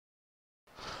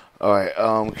Alright,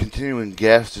 continuing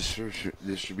gas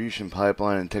distribution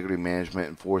pipeline integrity management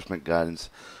enforcement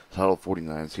guidance, Title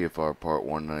 49 CFR Part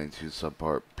 192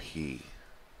 Subpart P.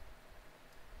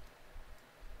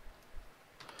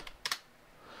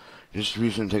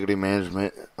 Distribution integrity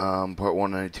management, Part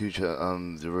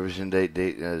 192, the revision date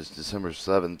is December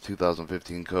 7th,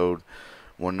 2015, code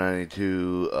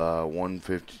 192,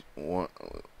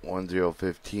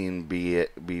 1015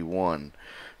 B1.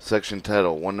 Section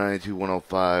title 192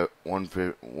 105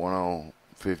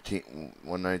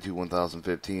 192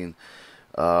 1015.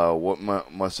 What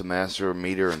must a master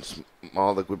meter and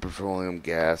small liquid petroleum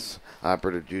gas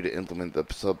operator do to implement the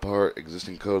subpart?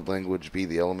 Existing code language. B.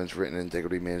 The elements written in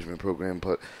integrity management program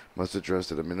must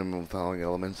address at a minimum the following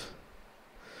elements.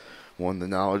 1. The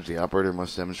knowledge. The operator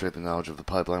must demonstrate the knowledge of the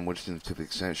pipeline, which to the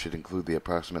extent should include the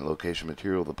approximate location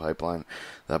material of the pipeline.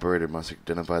 The operator must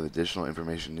identify the additional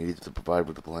information needed to provide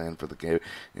with the plan for the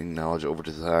gaining knowledge over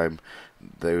time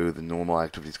through the normal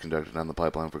activities conducted on the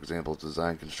pipeline, for example,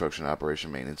 design, construction,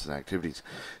 operation, maintenance, and activities.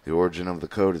 The origin of the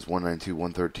code is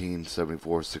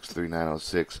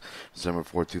 192.113.74.63906, December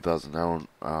 4, 2009.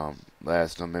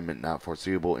 Last amendment not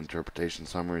foreseeable. Interpretation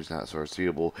summaries not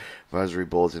foreseeable. Advisory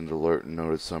bulletin, alert and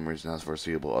notice summaries not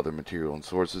foreseeable. Other material and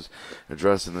sources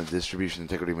addressed in the Distribution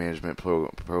Integrity Management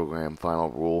Program Final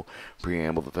Rule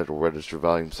Preamble, the Federal Register,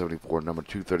 Volume 74, Number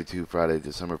 232, Friday,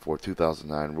 December 4,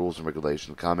 2009. Rules and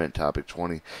Regulations. Comment Topic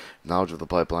 20. Knowledge of the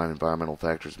pipeline environmental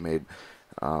factors made.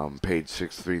 Page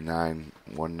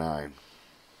 63919.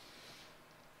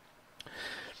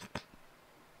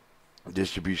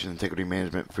 Distribution integrity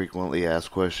management frequently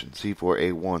asked questions.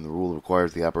 C4A1. The rule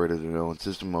requires the operator to know in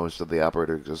system most of the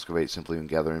operator to excavate simply and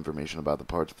gather information about the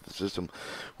parts of the system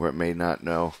where it may not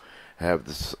know have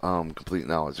this complete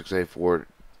knowledge.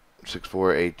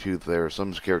 64A2. There are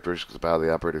some characteristics about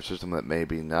the operator system that may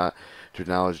be not to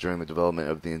knowledge during the development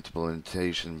of the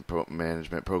implementation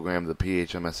management program. The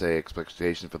PHMSA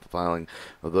expectation for the filing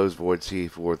of those void.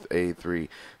 C4A3.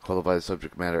 Qualified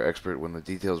subject matter expert when the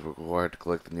details required to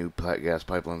collect the new gas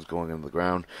pipelines going into the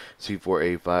ground.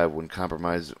 C4A5.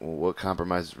 What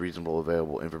compromises reasonable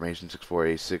available information.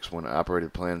 64A6. When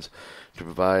operated plans to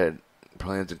provide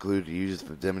plans include to use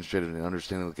the demonstrated and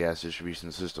understanding of the gas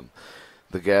distribution system.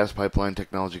 The Gas Pipeline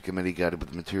Technology Committee guided with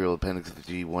the material appendix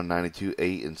G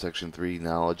 192.8 in Section 3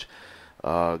 knowledge.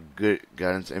 Good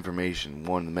guidance information.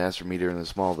 1. The master meter and the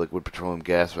small liquid petroleum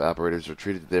gas operators are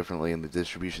treated differently in the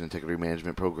Distribution Integrity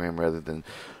Management Program rather than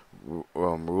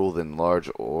ruled in large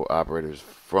operators.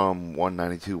 From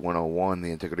 192.101,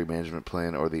 the Integrity Management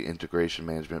Plan or the Integration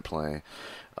Management Plan.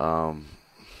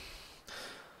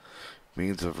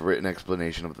 Means of written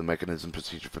explanation of the mechanism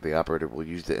procedure for the operator will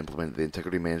use to implement the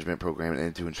integrity management program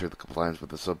and to ensure the compliance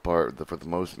with the subpart. For the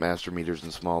most master meters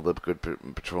and small liquid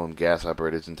petroleum gas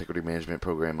operators, integrity management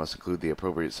program must include the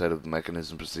appropriate set of the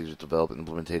mechanism procedures developed and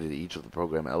implemented at each of the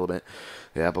program element.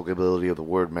 The applicability of the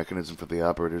word mechanism for the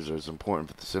operators is important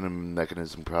for the synonym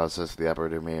mechanism process. The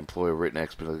operator may employ a written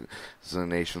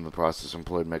explanation of the process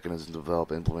employed mechanism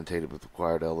developed and implemented with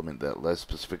required element that less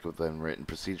specific than written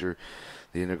procedure.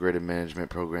 The integrated management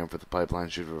program for the pipeline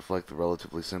should reflect the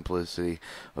relatively simplicity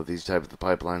of these types of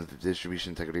pipelines. The distribution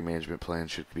integrity management plan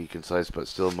should be concise but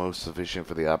still most sufficient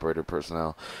for the operator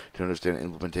personnel to understand and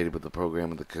implemented with the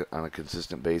program on a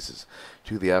consistent basis.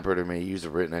 2. The operator may use a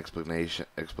written explanation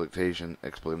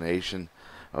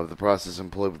of the process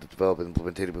employed with the developed and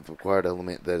implemented with the required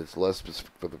element that is less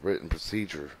specific for the written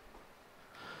procedure.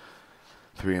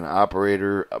 3. An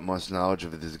operator must knowledge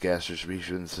of the gas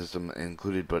distribution system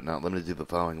included but not limited to the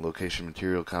following: location,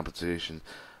 material, composition,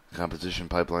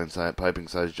 pipeline size, piping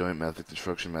size, joint method,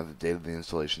 construction method, date of the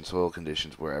installation, soil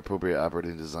conditions, where appropriate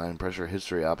operating design, pressure,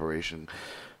 history, operating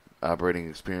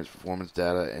experience, performance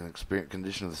data, and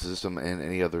condition of the system, and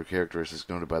any other characteristics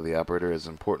noted by the operator. As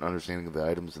an important understanding of the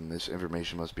items in this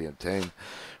information must be obtained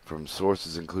from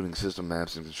sources including system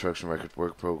maps and construction records,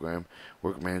 work program,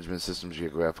 work management systems,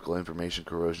 geographical information,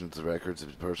 corrosions, the records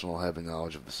of personnel having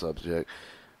knowledge of the subject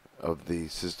of the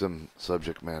system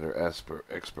subject matter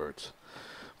experts.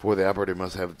 4. The operator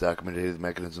must have documented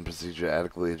mechanism procedure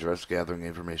adequately address gathering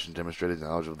information, demonstrated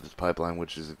knowledge of this pipeline,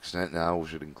 which is extent now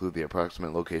should include the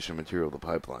approximate location material of the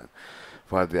pipeline.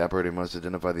 5. The operator must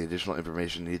identify the additional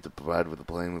information needed to provide with the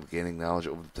plan with gaining knowledge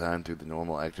over time through the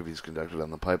normal activities conducted on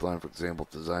the pipeline, for example,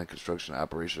 design, construction,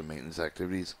 operation, and maintenance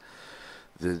activities.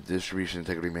 The Distribution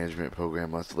Integrity Management Program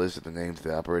must list the names of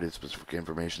the operated specific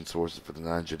information sources for the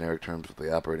non-generic terms of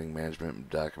the operating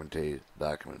management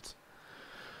documents.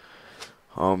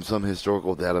 Some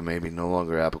historical data may be no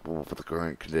longer applicable for the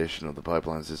current condition of the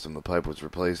pipeline system. The pipe was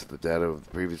replaced. The data of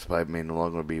the previous pipe may no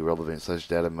longer be relevant. Such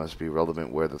data must be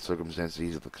relevant where the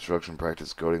circumstances of the construction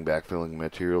practice, coating, backfilling,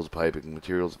 materials, piping,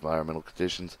 materials, environmental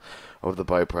conditions of the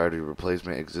pipe prior to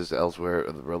replacement exist elsewhere,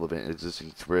 or the relevant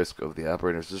existing risk of the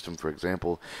operator system. For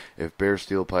example, if bare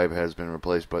steel pipe has been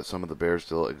replaced but some of the bare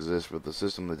still exists with the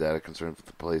system, the data concerned with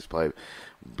the replaced pipe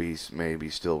may be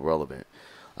still relevant.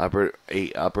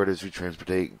 8. Operators who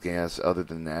transport gas other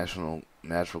than natural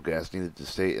gas needed to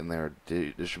state in their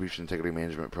distribution integrity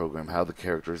management program how the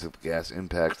characteristics of the gas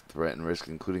impact the threat and risk,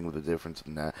 including with the difference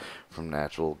from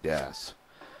natural gas.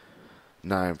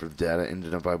 9. For the data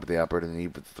identified with the operator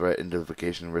need for threat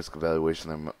identification and risk evaluation,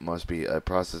 there must be a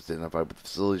process to identify with the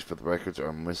facilities for the records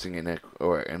are missing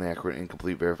or inaccurate,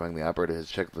 incomplete, verifying the operator has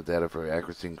checked the data for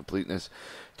accuracy and completeness.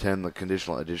 10. The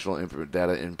conditional additional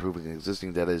data improving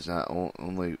existing data is not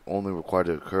only required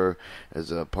to occur as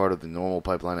a part of the normal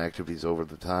pipeline activities over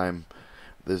the time.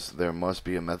 There must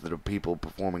be a method of people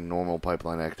performing normal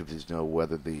pipeline activities to know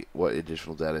what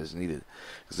additional data is needed.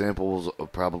 Examples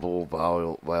of probable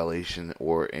violation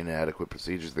or inadequate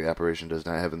procedures: the operation does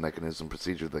not have a mechanism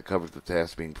procedure that covers the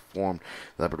task being performed.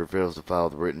 The operator fails to follow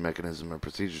the written mechanism or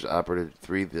procedures.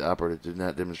 3. The operator did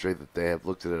not demonstrate that they have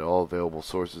looked at all available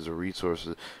sources or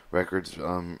resources, records,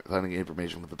 finding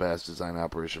information with the past design,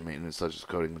 operation, maintenance, such as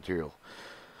coating material.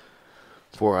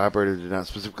 4. Operator did not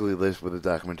specifically list with the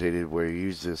documented where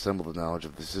used to assemble the knowledge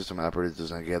of the system. Operator does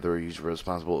not gather or use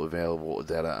responsible available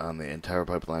data on the entire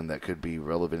pipeline that could be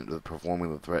relevant to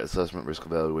performing the threat assessment risk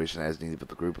evaluation as needed for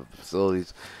the group of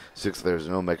facilities. 6. There is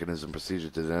no mechanism procedure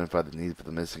to identify the need for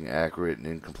the missing, accurate, and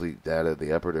incomplete data.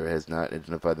 The operator has not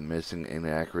identified the missing,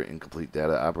 inaccurate, incomplete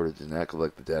data. Operator did not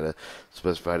collect the data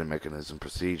specified in mechanism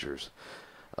procedures.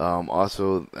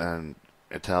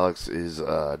 Italics is,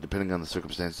 depending on the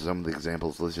circumstances, some of the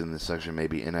examples listed in this section may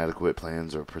be inadequate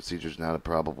plans or procedures, not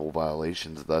probable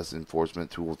violations. Thus,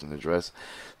 enforcement tools to address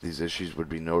these issues would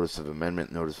be notice of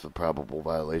amendment, notice of probable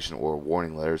violation, or a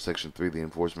warning letter. Section 3, the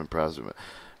enforcement procedures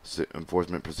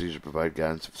provide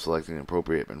guidance for selecting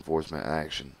appropriate enforcement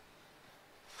action.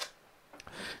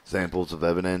 Examples of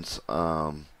evidence.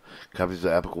 Copies of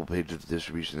the applicable pages of the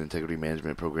Distribution Integrity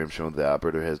Management Program showing the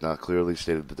operator has not clearly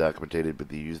stated the documented but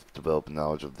the use of developed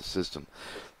knowledge of the system.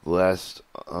 The last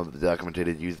of the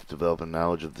documented use of developed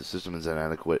knowledge of the system is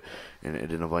inadequate in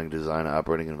identifying design,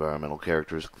 operating, environmental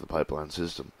characteristics of the pipeline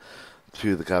system.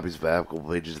 2. The copies of applicable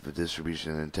pages of the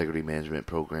Distribution Integrity Management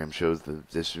Program shows the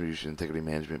Distribution Integrity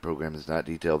Management Program is not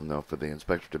detailed enough for the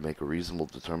inspector to make a reasonable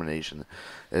determination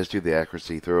as to the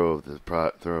accuracy,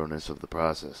 thoroughness of the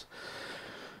process.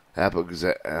 Examples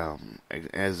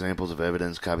of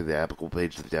evidence: copy the applicable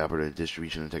page of the operator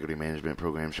distribution integrity management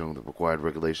program showing the required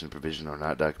regulation provision are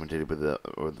not documented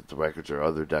or that the records or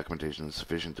other documentation is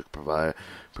sufficient to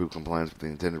prove compliance with the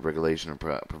intended regulation or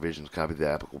provisions. Copy the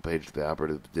applicable page of the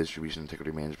operator distribution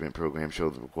integrity management program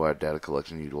showing the required data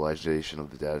collection and utilization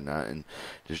of the data not in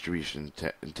distribution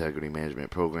integrity management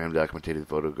program. Documented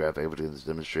photograph evidence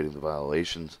demonstrating the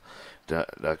violations.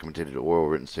 Documented oral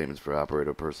written statements for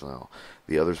operator personnel.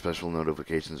 The other special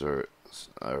notifications are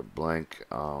blank.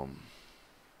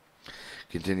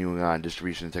 Continuing on,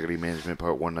 Distribution Integrity Management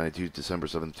Part 192, December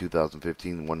 7,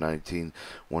 2015, 119,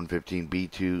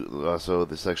 115B2. Also,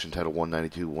 the section title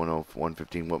 192,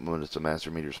 115, what limits a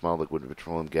master meter small liquid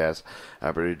petroleum gas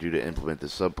operator due to implement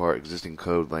this subpart. Existing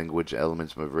code, language,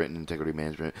 elements of written integrity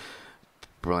management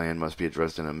plan must be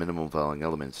addressed in a minimum following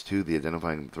elements. 2. The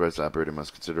identifying threats operator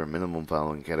must consider a minimum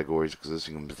following categories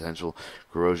existing in potential: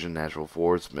 corrosion, natural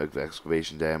force,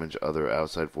 excavation damage, other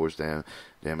outside force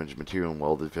damage, material and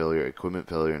welded failure, equipment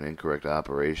failure, and incorrect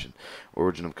operation.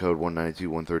 Origin of Code 192,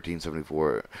 113,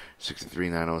 74, 63,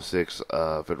 906,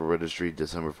 Federal Registry,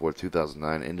 December 4,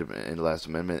 2009, in last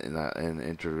amendment and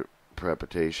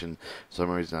interpretation.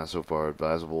 Summaries not so far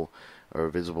advisable or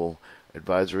visible.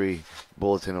 Advisory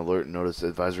Bulletin Alert Notice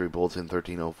Advisory Bulletin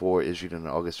 1304 issued on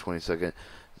August 22nd,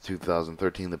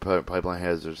 2013. The Pipeline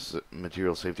Hazardous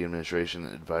Material Safety Administration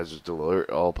advises to alert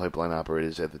all pipeline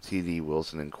operators at the T.D.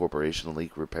 Wilson Incorporation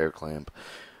Leak Repair Clamp,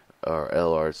 or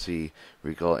LRC,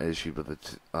 recall issued by the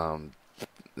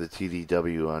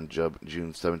TDW on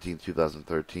June 17,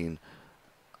 2013.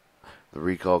 The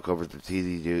recall covers the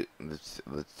TD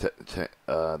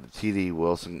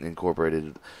Wilson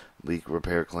Incorporated leak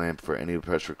repair clamp for any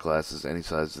pressure classes, any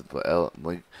size of the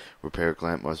leak repair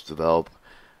clamp must develop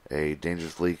a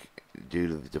dangerous leak due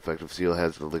to the defective seal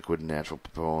heads. The liquid and natural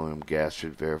petroleum gas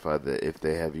should verify that if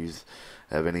they have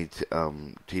any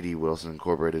TD Wilson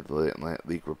Incorporated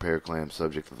leak repair clamp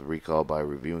subject to the recall by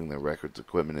reviewing their records,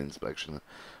 equipment inspection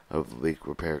of the leak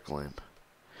repair clamp.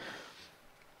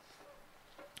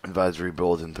 Advisory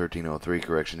Bulletin 1303,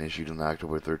 correction issued on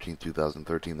October 13,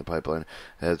 2013. The Pipeline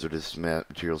Hazardous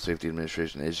Materials Safety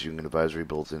Administration issuing an advisory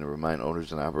bulletin to remind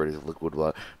owners and operators of liquid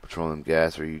petroleum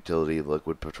gas or utility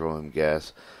liquid petroleum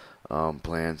gas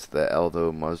plants that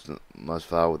although must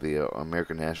file with the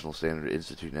American National Standard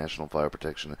Institute National Fire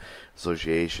Protection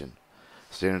Association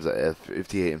standards at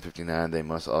 58 and 59, they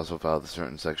must also file the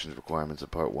certain sections requirements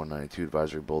of Part 192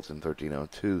 Advisory Bulletin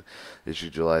 1302,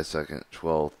 issued July 2nd,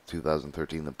 12,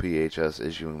 2013. The PHS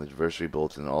issuing the Diversity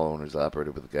Bulletin all owners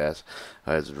operated with gas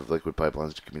hazard of liquid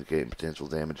pipelines to communicate potential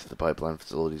damage to the pipeline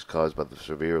facilities caused by the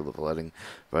severe flooding.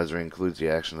 Advisory includes the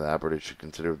action the operator should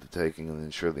consider the taking and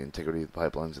ensure the integrity of the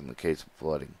pipelines in the case of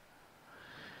flooding.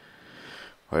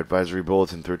 Our Advisory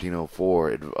Bulletin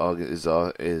 1304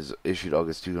 is issued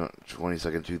August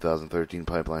 22nd, 2013.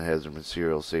 Pipeline Hazard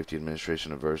Materials Safety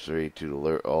Administration Advisory to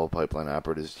alert all pipeline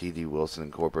operators. T.D. Wilson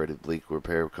Incorporated Leak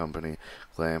Repair Company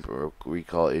clamp or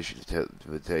recall issued to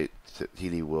the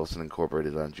T.D. Wilson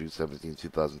Incorporated on June 17,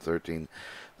 2013.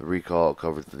 The recall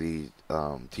covers the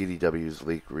TDW's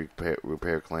leak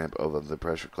repair clamp of the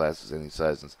pressure classes any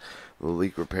sizes. The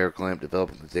leak repair clamp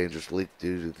developing the dangerous leak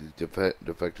due to the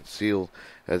defective seal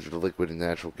hazard of liquid and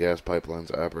natural gas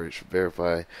pipelines operators should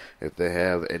verify if they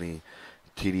have any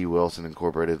T.D. Wilson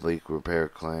Incorporated leak repair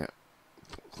clamp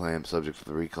subject to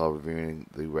the recall, reviewing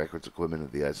the records equipment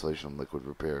of the isolation of liquid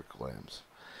repair clamps.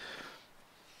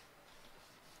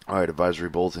 Alright, Advisory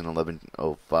Bulletin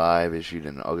 1105 issued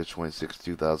in August 26,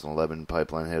 2011.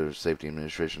 Pipeline Hazard Safety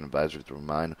Administration advisory to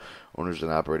remind owners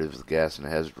and operators of gas and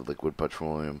hazardous liquid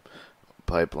petroleum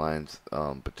pipelines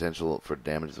potential for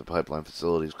damage to pipeline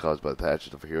facilities caused by the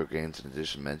patches of hurricanes. In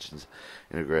addition, mentions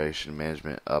integration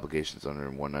management obligations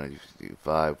under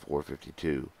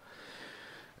 195-452.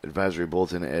 Advisory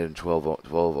Bulletin Ed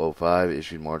 1205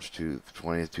 issued March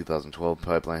 20th, 2012.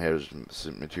 Pipeline Hazardous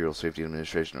Materials Safety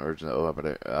Administration urged the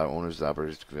owners and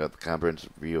operators to conduct a comprehensive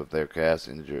review of their gas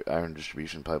and iron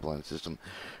distribution pipeline system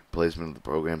replacement of the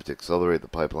programs to accelerate the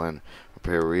pipeline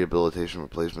repair, rehabilitation,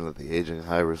 replacement of the aging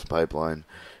high-risk pipeline.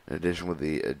 In addition, with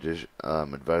the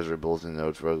Advisory Bulletin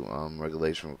notes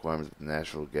regulation requirements of the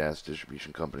national gas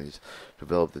distribution companies to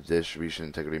develop the distribution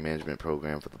integrity management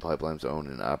program for the pipelines owned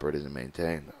and operated and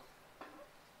maintained.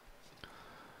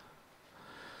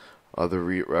 Other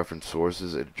reference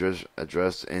sources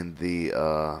addressed in the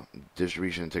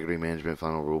Distribution Integrity Management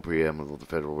Final Rule Preamble of the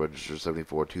Federal Register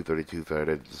 74-232,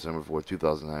 Friday, December 4,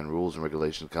 2009. Rules and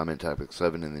Regulations, Comment Topic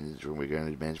 7 in the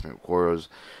Integrated Management requires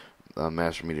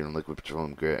Master Medium and Liquid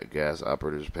Petroleum Gas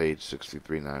Operators, page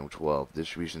 63912.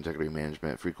 Distribution Integrity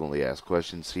Management, Frequently Asked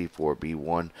Questions,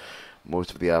 C4B1.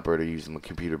 Most of the operator using the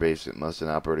computer-based, it must an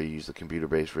operator use the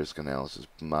computer-based risk analysis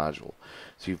module.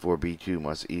 C4B2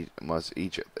 must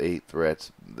each 8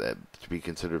 threats that to be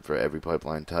considered for every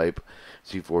pipeline type.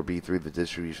 C4B3, the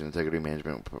distribution integrity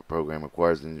management program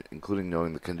requires, including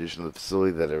knowing the condition of the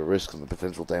facility that are risks and the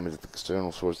potential damage of the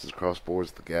external sources cross bores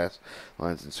of the gas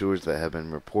lines and sewers that have been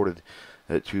reported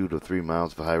at 2 to 3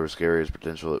 miles of high-risk areas,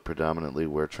 predominantly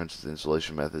where trenches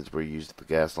installation methods were used at the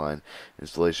gas line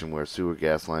installation, where sewer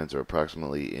gas lines are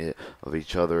approximately of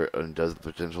each other, and does the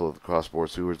potential of the cross-bore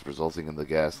sewers resulting in the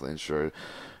gas line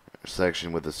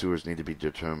section with the sewers need to be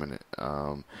determined.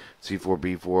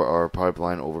 C4B4 are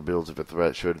pipeline overbuilds if a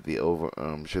threat should the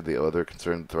other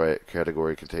concerned threat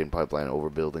category contain pipeline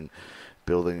overbuilding,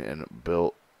 building and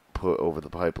built put over the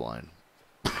pipeline.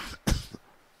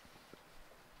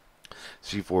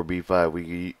 C4B5,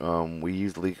 we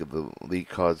use the leak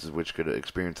causes which could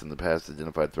experience in the past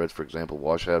identified threats. For example,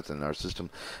 washouts in our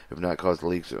system have not caused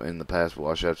leaks in the past.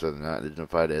 Washouts are not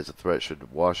identified as a threat.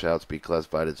 Should washouts be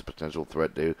classified as a potential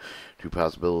threat due to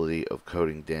possibility of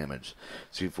coating damage?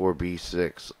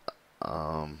 C4B6,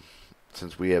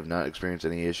 since we have not experienced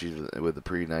any issues with the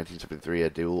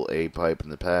pre-1973 dual A pipe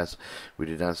in the past, we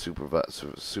did not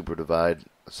subdivide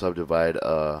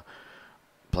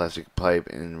plastic pipe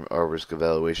in our risk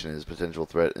evaluation as potential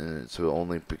threat, and so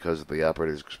only because of the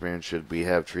operator's experience should we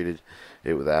have treated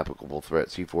it with applicable threat.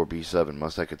 C4B7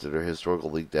 must not consider historical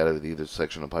leak data that either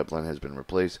section of pipeline has been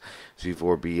replaced.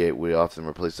 C4B8, we often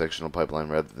replace sectional pipeline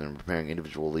rather than repairing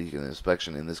individual leak in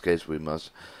inspection. In this case, we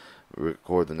must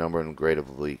record the number and grade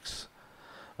of leaks.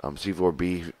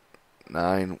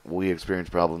 C4B9, we experience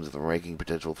problems in ranking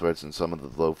potential threats, and some of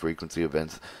the low frequency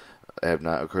events have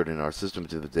not occurred in our system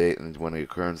to the date, and when it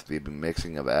occurs, the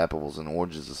mixing of apples and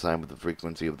oranges assigned with the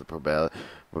frequency of the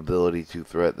probability to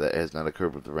threat that has not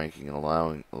occurred with the ranking and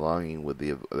allowing with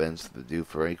the events the due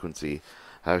frequency.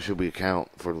 How should we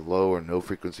account for the low or no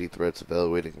frequency threats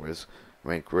evaluating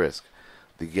rank risk?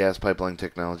 The Gas Pipeline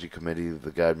Technology Committee,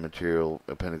 the Guide Material,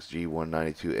 Appendix G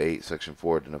 192.8, Section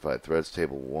 4, Identified Threats,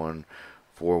 Table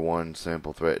 141,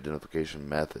 Sample Threat Identification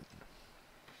Method.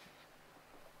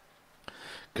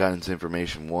 Guidance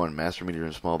Information 1. Master meter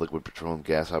and small liquid petroleum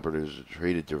gas operators are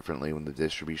treated differently when the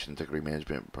Distribution Integrity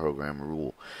Management Program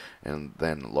rule, and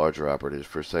then larger operators.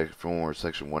 For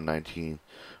Section 119,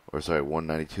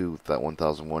 192,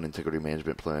 1001 Integrity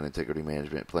Management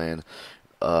Plan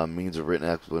means a written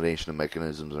explanation of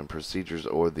mechanisms and procedures,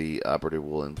 or the operator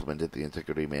will implement it, the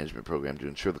integrity management program, to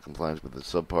ensure the compliance with the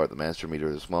subpart. The master meter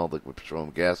of the small liquid petroleum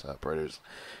gas operators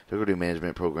integrity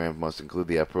management program must include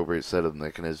the appropriate set of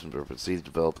mechanisms or procedures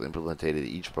developed and implemented in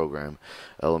each program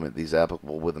element. These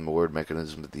applicable within the word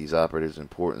mechanism that these operators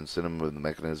import and synonym of the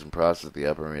mechanism process. The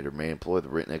operator may employ the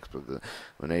written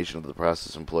explanation of the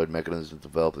process employed mechanism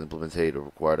developed, implemented, or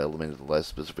required element of the less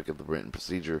specific of the written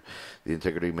procedure. The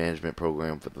integrity management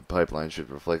program for the pipeline should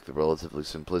reflect the relatively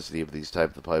simplicity of these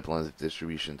types of pipelines. The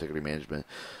distribution integrity management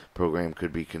program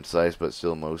could be concise but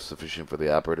still most sufficient for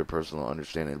the operator personal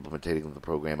understanding and implementing the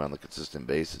program on a consistent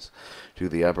basis. 2.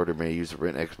 The operator may use a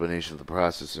written explanation of the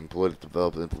process employed to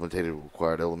develop and implement a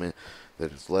required element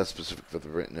that is less specific for the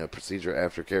written procedure.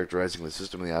 After characterizing the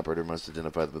system, the operator must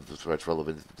identify the threats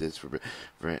relevant to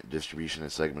the distribution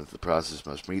and segments. The process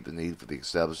must meet the need for the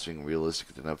establishing realistic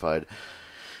identified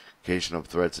of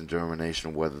threats and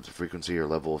determination of whether the frequency or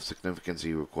level of significance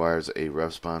requires a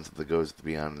response that goes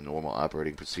beyond the normal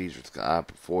operating procedures.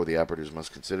 4. The operators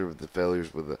must consider the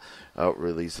failures without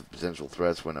release of potential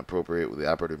threats when appropriate. The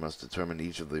operator must determine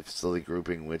each of the facility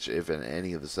grouping which, if and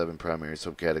any of the 7 primary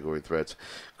subcategory threats,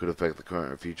 could affect the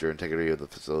current or future integrity of the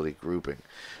facility grouping.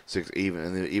 6.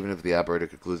 Even if the operator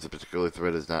concludes a particular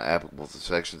threat is not applicable to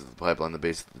sections of the pipeline, on the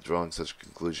basis of the drawing, such a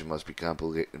conclusion must be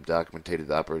documented.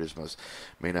 The operators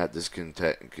may not discount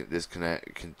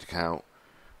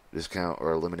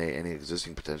or eliminate any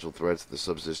existing potential threats to the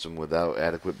subsystem without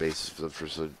adequate basis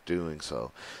for doing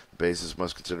so. The basis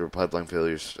must consider pipeline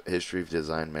failures, history of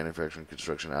design, manufacturing,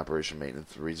 construction, operation,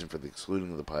 maintenance. The reason for the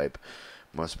excluding of the pipe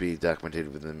must be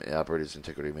documented within the operator's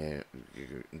integrity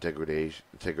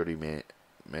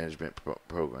management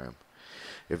program.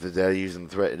 If the data used in the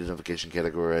threat identification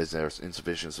categorized as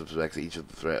insufficient, subject to each of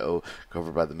the threat O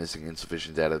covered by the missing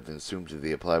insufficient data, then assumed to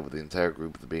be applied with the entire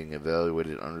group being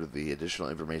evaluated under the additional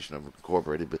information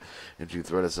incorporated into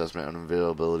threat assessment.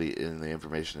 Unavailability in the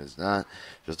information is not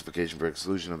justification for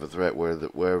exclusion of a threat where the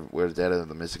data of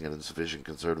the missing and insufficient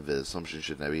conservative assumption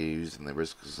should not be used in the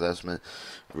risk assessment.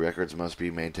 Records must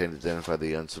be maintained to identify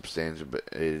the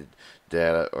unsubstantiated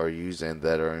data are used and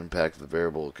that are impact the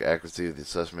variable accuracy of the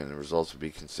assessment, and the results would be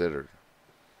considered.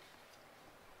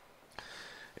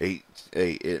 8.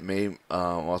 It may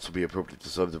also be appropriate to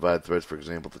subdivide threats, for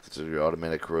example, to consider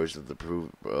automatic corrosion of the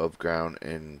of ground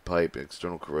and pipe,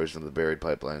 external corrosion of the buried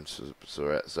pipeline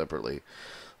separately.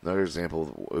 Another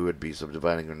example would be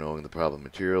subdividing or knowing the problem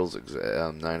materials.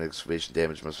 9. Excavation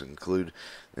damage must include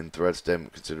in threats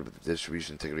considered with the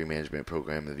distribution integrity management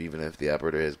program, that even if the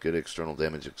operator has good external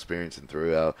damage experience and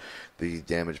throughout the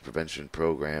damage prevention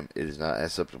program, it is not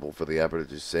acceptable for the operator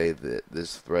to say that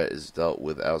this threat is dealt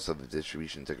with outside the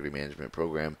distribution integrity management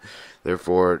program,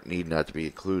 therefore need not to be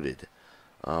included.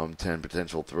 10.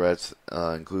 Potential threats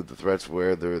include the threats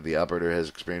where the operator has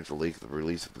experienced a leak, the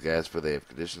release of the gas, where they have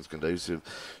conditions conducive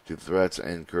to the threats,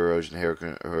 and corrosion,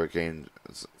 hurricane,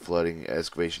 flooding,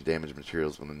 excavation damage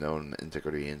materials when the known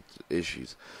integrity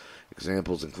issues.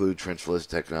 Examples include trenchless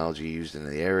technology used in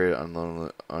the area,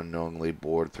 unknowingly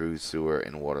bored through sewer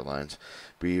and water lines.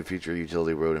 B. Future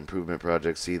utility road improvement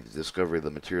projects. C. The discovery of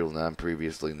the material not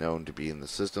previously known to be in the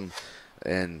system.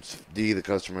 And D. The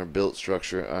customer built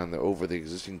structure over the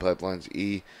existing pipelines.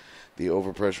 E. The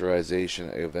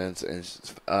overpressurization events. And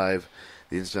 5.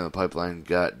 The instant the pipeline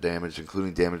got damaged,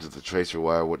 including damage of the tracer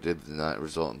wire, what did not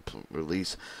result in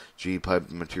release. G. Pipe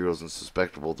materials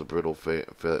insusceptible to brittle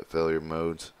failure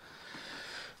modes.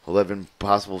 11.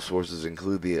 Possible sources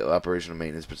include the operation of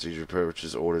maintenance procedure,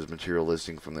 purchase orders, material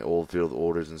listing from the old field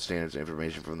orders and standards,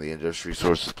 information from the industry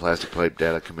sources, plastic pipe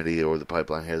data committee, or the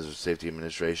pipeline hazard safety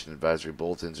administration advisory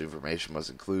bulletins. Information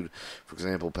must include, for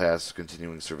example, past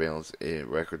continuing surveillance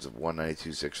records of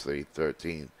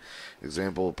 192.6.3.13.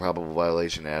 Example, probable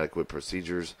violation, adequate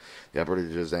procedures. The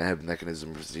operator does not have a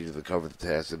mechanism or procedure to cover the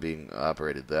task of being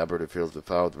operated. The operator fails to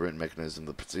follow the written mechanism,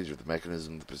 the procedure. The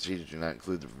mechanism, the procedure do not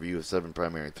include the review of 7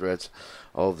 primary threats.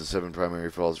 All of the 7 primary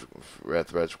threats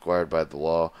required by the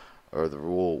law or the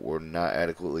rule were not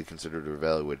adequately considered or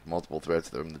evaluated. Multiple threats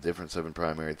from the different 7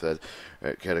 primary threat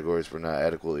categories were not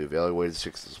adequately evaluated.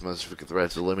 6 specific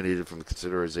threats eliminated from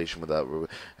consideration without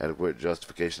adequate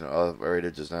justification.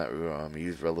 Operator does not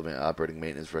use relevant operating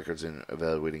maintenance records in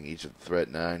evaluating each of the threat.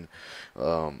 9.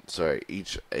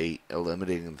 Each 8.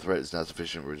 Eliminating the threat is not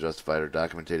sufficient or justified or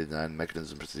documented. 9.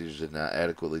 Mechanism procedures did not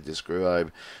adequately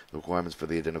describe the requirements for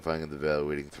the identifying and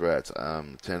evaluating threats.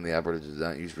 10. The operator did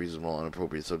not use reasonable and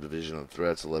appropriate subdivision of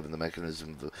threats. 11. The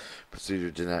mechanism of the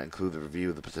procedure did not include the review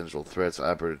of the potential threats.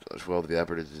 12. The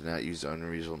operator did not use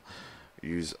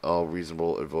all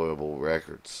reasonable avoidable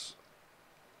records.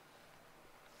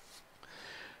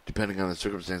 Depending on the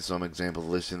circumstance, some examples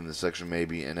listed in the section may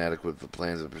be inadequate for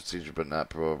plans of procedure but not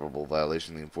probable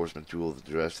violation. The enforcement tool to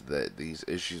address these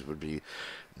issues would be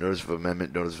notice of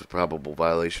amendment, notice of probable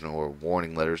violation, or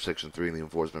warning letter. Section 3 of the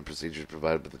enforcement procedures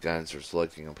provided with the guidance for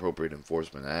selecting appropriate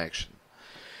enforcement action.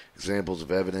 Examples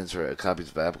of evidence are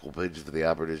copies of applicable pages for the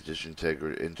operator's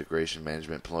integration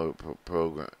management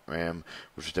program,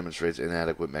 which demonstrates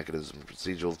inadequate mechanism and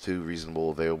procedural. 2.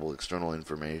 Reasonable available external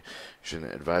information,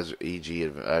 e.g.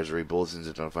 advisory bulletins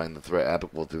identifying the threat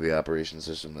applicable to the operation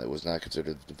system that was not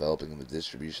considered the developing of the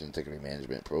distribution integrity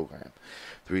management program.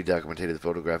 3. Documented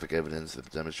photographic evidence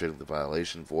that demonstrated the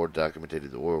violation. 4.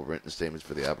 Documented oral written statements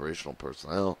for the operational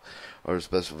personnel, or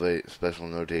special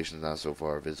notations not so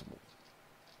far visible.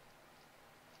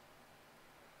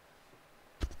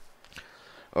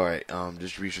 Alright,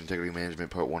 Distribution Integrity Management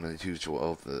Part 1 and 2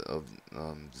 of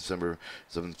December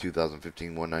 7th,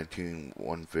 2015, 119,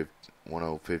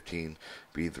 1015,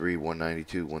 B3,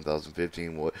 192,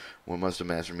 1015. One must a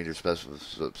master meter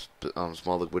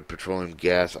small liquid petroleum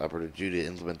gas operator due to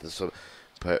implement the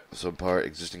subpart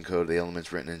existing code. The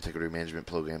elements written in integrity management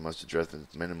program must address the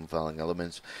minimum following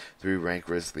elements. 3. Rank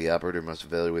risk. The operator must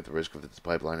evaluate the risk of its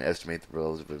pipeline, estimate the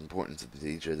relative importance of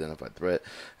each identified threat.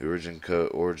 The origin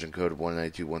code of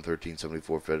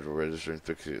 192.113.74 Federal Register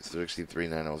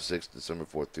 63906 December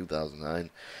 4th,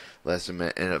 2009. Last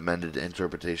amended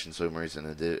interpretation summaries and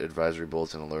advisory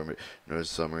bulletin alert notice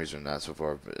summaries are not so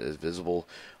far as visible.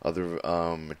 Other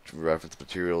reference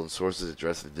material and sources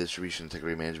address the Distribution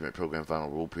Integrity Management Program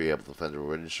Final Rule Pre-Applicable Federal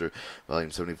Register,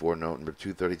 Volume 74, Note Number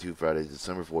 232, Friday,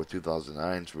 December 4,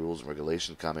 2009. Rules and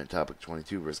Regulations, Comment Topic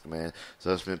 22, Risk Command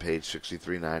Assessment, page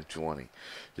 63920.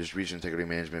 Distribution Integrity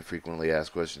Management frequently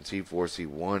asked questions.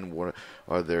 C4C1, what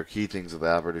are their key things that the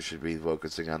operator should be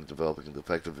focusing on developing an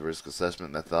effective risk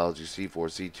assessment methodology?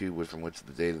 C4C2, from which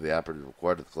the data the operator is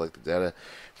required to collect the data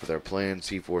for their plan.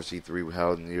 C4C3,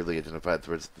 how nearly identified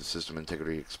threats of the system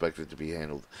integrity expected to be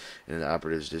handled in an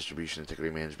operator's distribution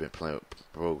integrity management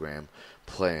program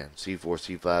plan.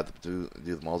 C4C5, do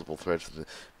the multiple threats that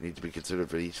need to be considered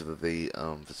for each of the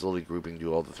facility grouping.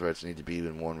 Do all the threats need to be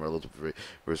in one relative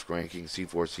risk ranking?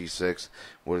 C4C6,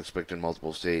 what expected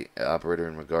multiple state operator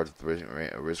in regard to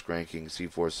the risk ranking?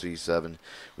 C4C7,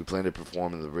 we plan to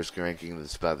perform the risk ranking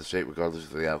by the state regardless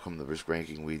of the outcome of the risk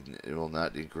ranking. It will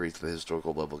not increase the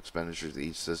historical level expenditures of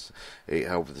each system.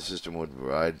 However, the system would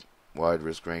provide wide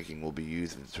risk ranking will be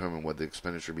used to determine whether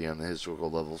expenditure beyond the historical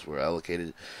levels were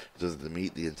allocated does it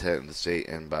meet the intent of the state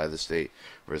and by the state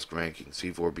risk ranking.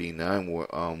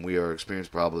 C4B9, we are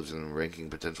experiencing problems in ranking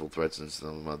potential threats, and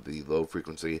some of the low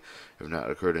frequency have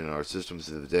not occurred in our systems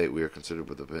to the date. We are considered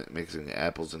with the mixing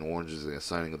apples and oranges and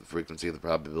assigning of the frequency of the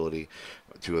probability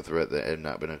to a threat that had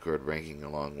not been occurred, ranking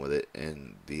along with it,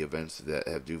 and the events that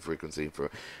have due frequency for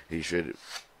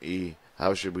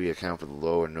how should we account for the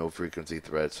low or no frequency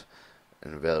threats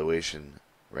and evaluation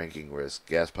ranking risk?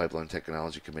 Gas Pipeline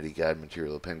Technology Committee Guide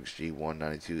Material Appendix G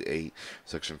 192.8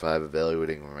 Section 5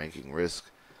 Evaluating and Ranking Risk.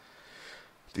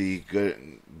 The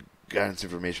Guidance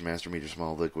Information Master Meter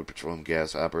Small Liquid Petroleum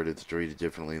Gas operated treated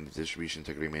differently in the Distribution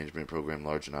Integrity Management Program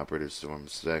Large and Operative Storm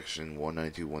Section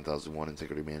 192-1001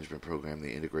 Integrity Management Program.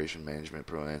 The Integration Management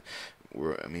Program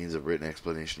a means of written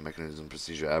explanation mechanism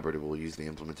procedure. Operator will use the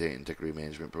implementate integrity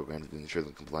management program to ensure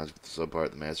the compliance with the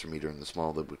subpart, the master meter, and the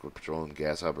small liquid petroleum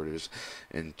gas operators.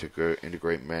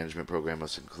 Integrate management program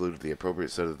must include the appropriate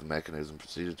set of the mechanism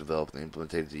procedures developed and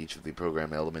implemented to each of the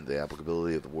program element. The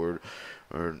applicability of the word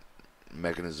or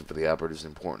mechanism for the operator is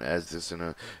important, as the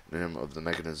synonym of the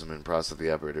mechanism and process the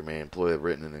operator may employ. A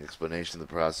written an explanation of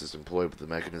the process employed with the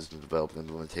mechanism developed and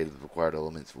implemented. The required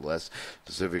elements less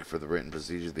specific for the written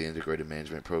procedure. The integrated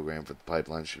management program for the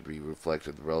pipeline should be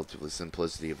reflected the relatively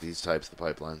simplicity of these types of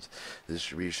pipelines. The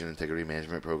distribution integrity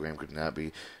management program could not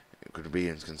be could be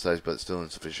concise but still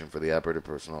insufficient for the operator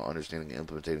personnel understanding and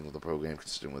implementing of the program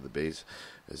consistent with the base.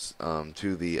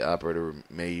 2. The operator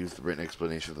may use the written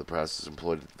explanation of the process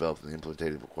employed to develop the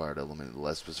implemented required element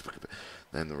less specific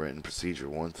than the written procedure.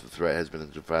 Once the threat has been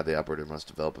identified, the operator must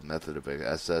develop a method of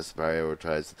assess,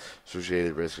 prioritize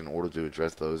associated risk in order to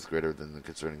address those greater than the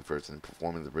concerning first. In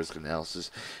performing the risk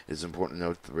analysis, it is important to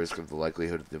note the risk of the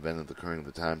likelihood of the event of occurring at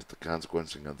the time, the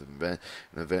consequences of the event.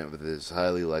 An event that is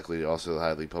highly likely, also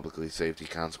highly publicly safety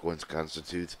consequence,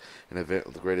 constitutes an event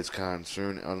of the greatest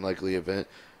concern. Unlikely event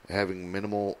having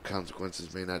minimal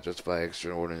consequences may not justify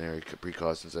extraordinary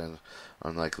precautions, and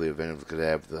unlikely event that could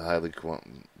have the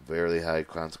very high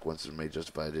consequences may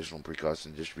justify additional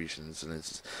precaution distribution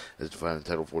incidents as defined in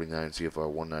Title 49 CFR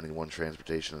 191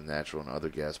 Transportation of Natural and Other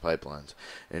Gas Pipelines.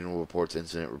 Annual reports,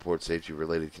 incident reports,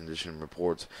 safety-related condition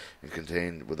reports, and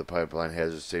contained with the Pipeline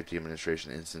Hazard Safety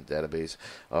Administration incident database,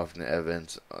 often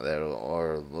events that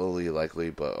are lowly likely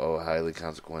but highly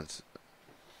consequential.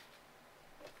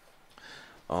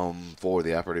 4.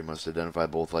 The operator must identify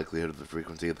both likelihood of the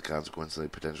frequency of the consequence and the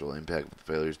potential impact of the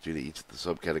failures due to each of the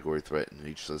subcategory threat in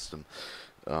each system,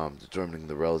 determining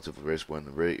the relative risk. When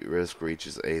the risk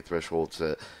reaches a threshold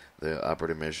set, the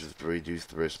operator measures to reduce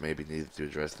the risk may be needed to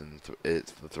address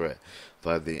the threat.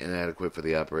 5. The inadequate for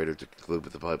the operator to conclude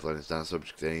that the pipeline is not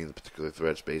subject to any of the particular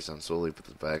threats based on solely for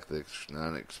the fact that it's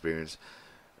not experienced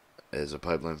as a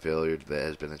pipeline failure that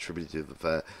has been attributed to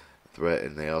the threat,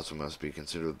 and they also must be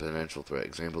considered a potential threat.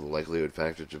 Example, the likelihood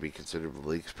factor to be considered the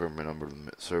leaks per number of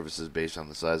services based on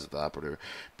the size of the operator,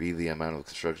 B, the amount of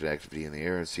construction activity in the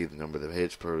area, and C, the number of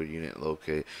hits per unit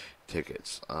locate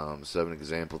tickets. 7.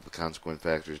 Example, the consequent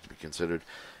factors to be considered: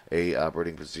 A,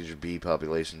 operating procedure, B,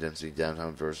 population density,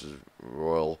 downtown versus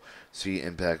rural, C,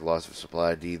 impact, loss of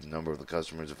supply, D, the number of the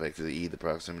customers affected, E, the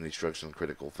proximity, structure, and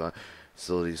critical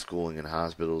facilities, schooling, and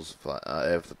hospitals,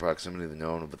 F, the proximity of the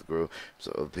known of the group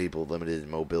of people limited in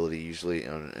mobility, usually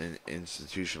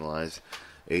institutionalized.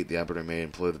 8. The operator may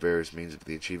employ the various means of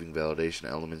the achieving validation.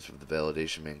 Elements of the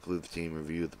validation may include the team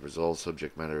review of the results,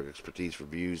 subject matter expertise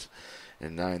reviews.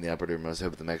 And 9. The operator must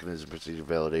have the mechanism, procedure,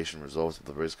 validation, results of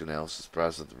the risk analysis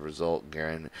process. The result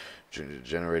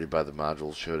generated by the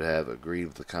module should have agreed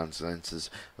with the consensus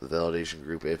of the validation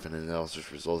group. If an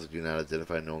analysis results do not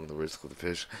identify knowing the risk of the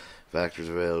fish factors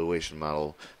evaluation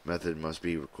model method must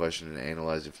be questioned and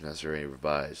analyzed if necessary and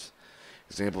revised.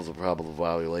 Examples of probable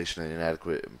violation and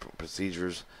inadequate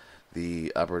procedures: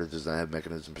 the operator does not have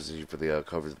mechanism procedure for the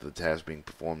coverage of the task being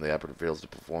performed. The operator fails to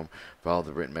follow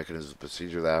the written mechanism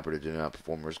procedure. The operator did not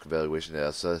perform risk evaluation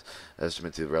to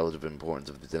estimate the relative importance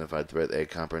of the identified threat. A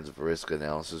comprehensive risk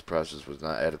analysis process was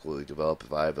not adequately developed.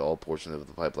 5. All portions of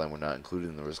the pipeline were not included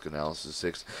in the risk analysis.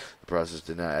 6. The process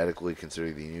did not adequately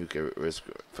consider the unique risk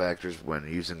factors when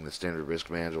using the standard risk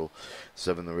manual.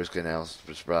 7. The risk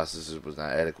analysis process was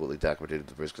not adequately documented.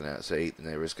 The risk analysis. 8.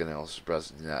 The risk analysis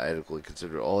process did not adequately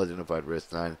consider all identified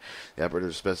risks. 9. The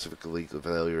operator's specific legal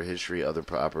failure history, other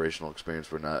operational experience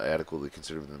were not adequately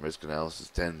considered in the risk analysis.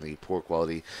 10. The poor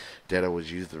quality data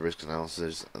was used in the risk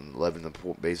analysis. 11. The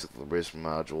basic risk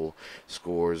module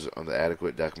scores on the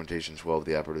adequate documentation. 12.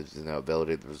 The operator did not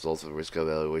validate the results of the risk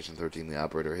evaluation. 13. The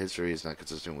operator history is not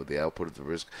consistent with the output of the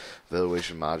risk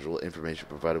evaluation module. Information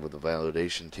provided with the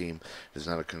validation team does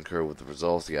not concur with the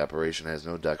results. The operation has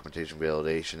no documentation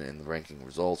validation in the ranking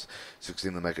results.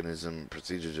 16. The mechanism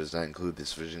procedure does not include the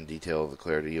sufficient detail of the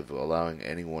clarity of allowing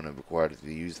anyone required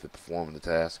to use to perform the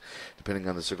task. Depending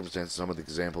on the circumstances, some of the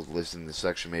examples listed in this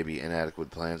section may be inadequate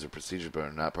plans or procedures but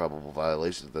are not probable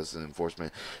violations. Thus, an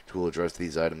enforcement tool address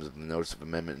these items of the notice of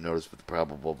amendment, notice with the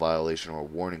probable violation, or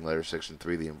warning letter. Section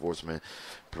 3. The enforcement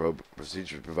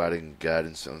procedure providing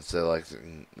guidance on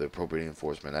selecting the appropriate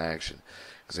enforcement action.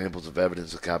 Examples of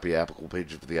evidence: a copy applicable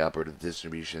pages for the operative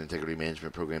distribution integrity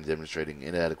management program demonstrating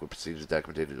inadequate procedures,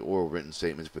 documented oral written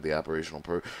statements for the operational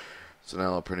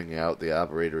personnel, printing out the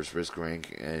operator's risk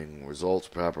ranking results,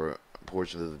 proper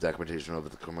portions of the documentation of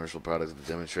the commercial products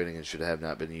demonstrating it should have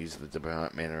not been used in the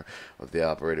manner of the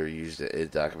operator used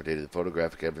it, documented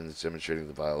photographic evidence demonstrating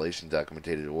the violation,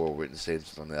 documented oral written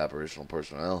statements from the operational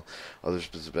personnel. Other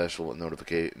special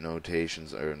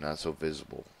notations are not so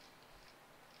visible.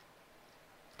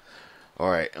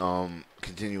 Alright,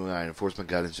 Continuing on, Enforcement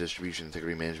Guidance Distribution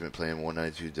Integrity Management Plan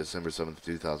 192, December 7th,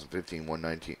 2015,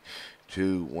 192,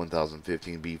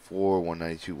 1015B4,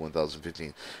 192,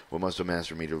 1015. What must a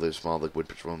master meter live small liquid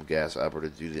petroleum gas operator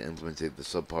do to implement the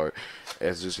subpart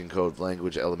existing code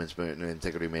language elements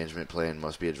integrity management plan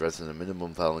must be addressed in the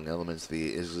minimum following elements.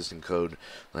 The existing code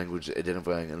language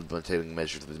identifying and implementing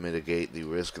measures to mitigate the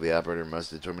risk. The operator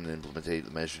must determine and implement the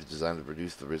measures designed to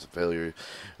reduce the risk of failure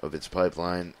of its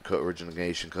pipeline.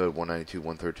 Origination code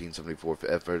 192.113.74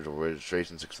 F Federal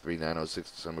Registration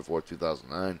 63906 December 4,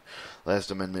 2009.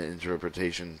 Last amendment interpretation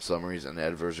summaries and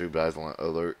advisory bias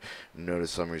alert notice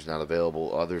summaries not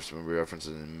available. Others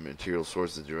references and material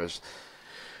sources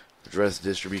address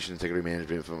distribution integrity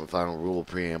management from a final rule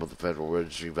preamble to Federal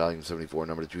Registry Volume 74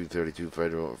 number 232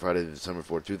 Federal Friday December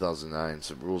 4 2009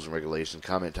 some rules and regulations.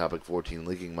 Comment topic 14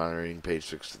 leaking monitoring page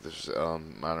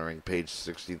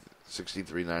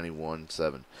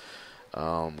 6391-7.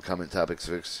 Comment topic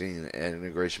 16 and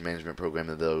integration management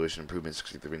program evaluation improvement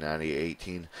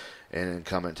 6390-18 and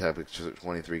comment topic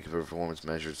 23 performance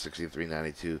measures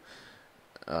 6392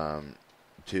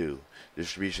 2.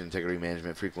 Distribution integrity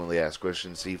management frequently asked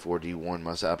questions. C4D1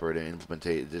 must operate and implement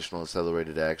additional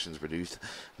accelerated actions reduce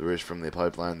the risk from the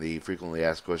pipeline. The frequently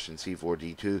asked question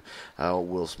C4D2: how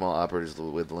will small operators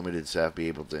with limited staff be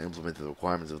able to implement the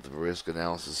requirements of the risk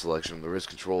analysis selection of the risk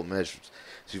control measures?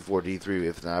 C4D3: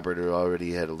 if an operator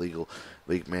already had a legal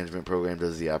leak management program,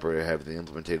 does the operator have to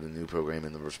implement a new program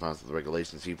in the response to the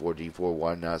regulations? C4D4: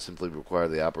 why not simply require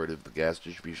the operator of the gas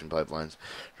distribution pipelines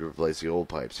to replace the old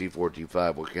pipe?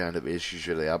 C4D5: what kind of issues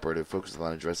should the operator focus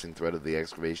on addressing threat of the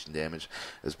excavation damage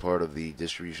as part of the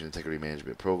distribution integrity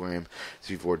management program?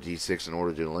 C4D6: in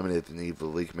order to eliminate the need for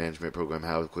the leak management program,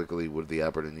 how quickly would the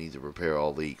operator need to repair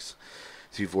all leaks?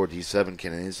 C4D7: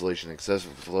 can an installation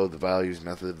excessive flow the values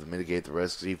method to mitigate the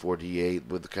risk? C4D8: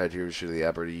 what the criteria should the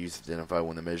operator use to identify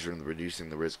when the measuring and reducing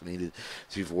the risk needed?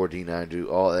 C4D9: do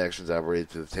all actions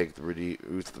operated to take the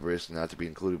reduce the risk not to be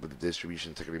included with the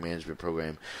distribution integrity management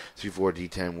program?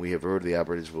 C4D10: we have heard the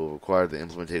operators will require the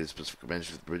implemented specific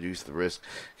measures to reduce the risk.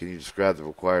 Can you describe the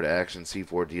required action?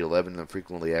 C4D11: the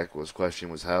frequently asked question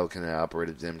was how can an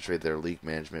operator demonstrate their leak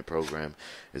management program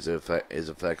is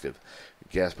effective?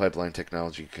 Gas Pipeline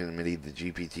Technology Committee, the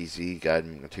GPTC, Guide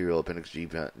Material Appendix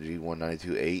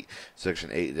G192-8, Section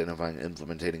 8, identifying and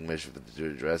implementing measures to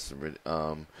address the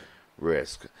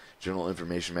risk. General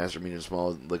information: master meter and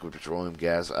small liquid petroleum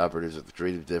gas operators are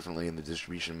treated differently in the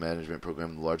distribution management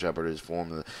program. The large operators form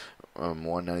the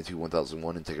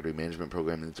 192-1001 integrity management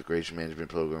program and integration management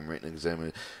program. Written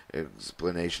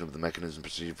explanation of the mechanism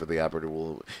procedure for the operator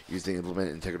will use the implement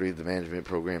integrity of the management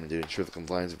program and to ensure the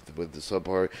compliance with the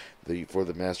subpart for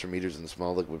the master meters and the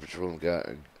small liquid petroleum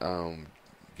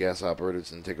gas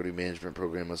operators. Integrity management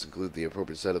program must include the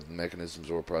appropriate set of mechanisms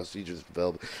or procedures to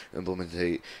develop and implement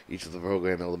each of the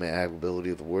program element. Applicability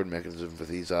of the word mechanism for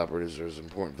these operators is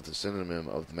important, but the synonym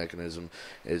of the mechanism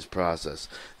is process.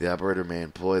 The operator may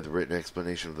employ the written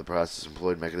explanation of the process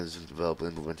employed mechanism to develop and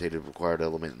implement a required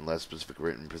element in less specific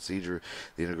written procedure.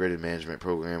 The integrated management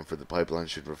program for the pipeline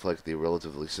should reflect the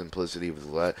relatively simplicity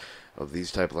of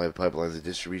these type of pipelines. The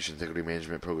distribution integrity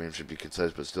management program should be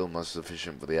concise but still must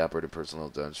sufficient for the operative personnel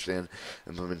to understand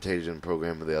implementation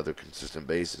program of the other consistent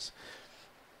basis.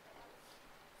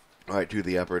 Alright, 2.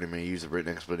 The operator may use a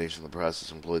written explanation of the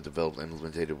process employed to develop and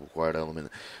implement a required element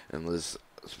and list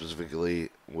specifically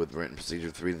with written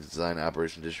procedure. 3. The design,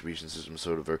 operation, distribution system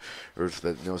so diverse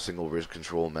that no single risk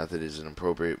control method is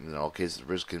inappropriate. In all cases,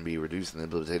 risk can be reduced in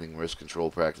implementing risk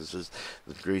control practices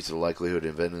that increase the likelihood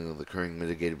of event occurring,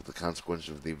 mitigated with the consequences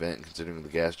of the event. Considering the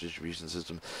gas distribution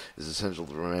system, it is essential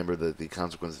to remember that the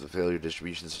consequences of the failure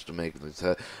distribution system make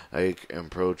a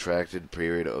protracted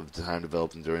period of time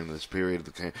developed, and during this period,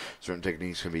 certain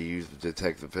techniques can be used to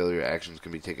detect the failure. Actions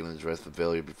can be taken to address the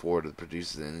failure before it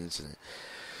produces an incident.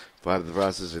 5. The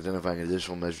process of identifying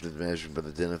additional measures to measure, but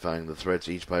identifying the threats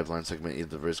each pipeline segment in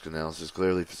the risk analysis.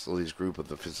 Clearly, facilities group of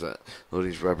the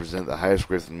facilities represent the highest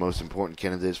risk and most important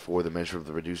candidates for the measure of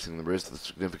the reducing the risk. The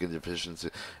significant difference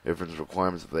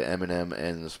requirements of the M&M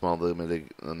and the small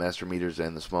limited master meters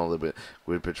and the small liquid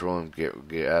petroleum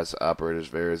gas operators.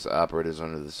 Various operators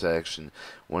under the section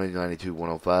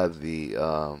 192-105, the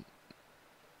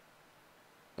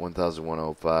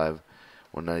 1105.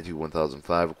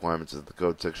 192-1005 requirements of the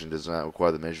code section does not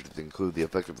require the measure to include the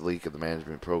effective leak of the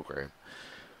management program.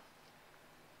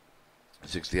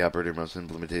 6. The operator must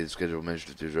implement a scheduled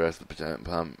measures to address the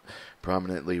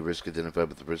prominently risk identified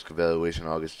with the risk evaluation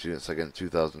August 2nd,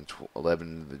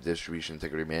 2011. The distribution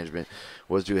integrity management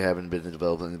was to have been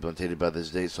developed and implemented by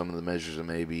this date. Some of the measures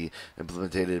may be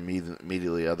implemented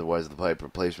immediately, otherwise the pipe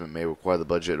replacement may require the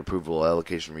budget approval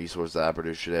allocation resource. The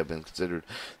operators should have been considered.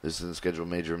 This is the scheduled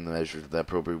major of the measures that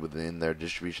appropriate within their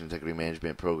distribution integrity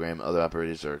management program. Other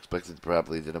operators are expected to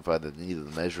properly identify the need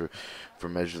of the measure for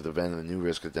measures of event and the new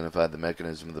risk identified. The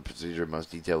mechanism of the procedure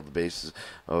must detail the basis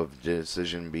of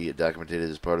decision, be it documented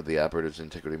as part of the operator's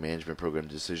integrity management program.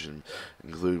 Decision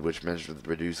include which measures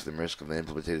reduce the risk of the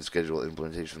implemented schedule,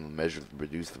 implementation of the measures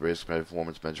reduce the risk,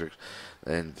 performance metrics,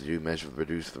 and to measure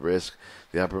reduce the risk.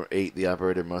 The 8. The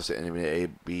operator must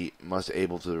be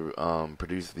able to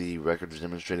produce the records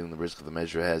demonstrating the risk of the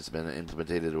measure has been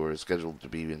implemented or is scheduled to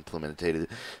be implemented.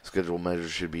 Scheduled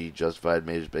measures should be justified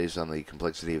measures based on the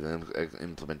complexity of the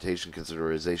implementation,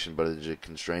 consideration, budget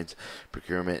constraints,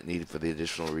 procurement needed for the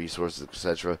additional resources,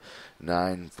 etc.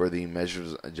 9. For the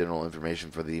measures, general information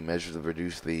for the measures to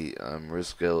reduce the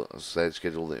risk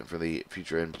schedule for the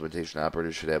future implementation.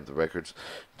 Operators should have the records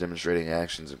demonstrating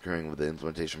actions occurring with the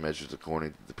implementation measures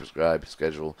according to the prescribed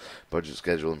schedule, budget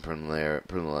schedule, and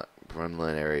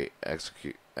preliminary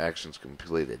actions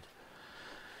completed.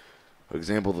 For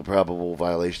example, the probable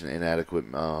violation of inadequate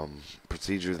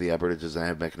procedure. The operator does not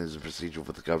have mechanism procedure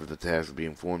for the cover of the task to be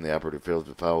informed. The operator fails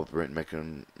to follow the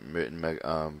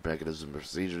mechanism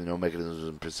procedure. No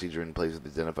mechanism procedure in place of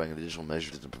identifying additional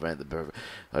measures to prevent the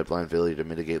pipeline failure to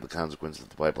mitigate the consequences of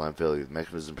the pipeline failure. The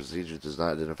mechanism procedure does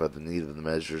not identify the need of the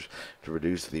measures to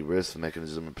reduce the risk. The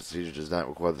mechanism and procedure does not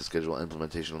require the scheduled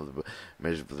implementation of the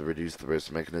measure for the reduce the risk.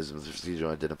 The mechanism and procedure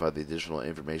identify the additional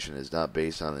information is not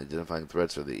based on identifying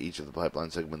threats or each of the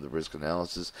pipeline segment of the risk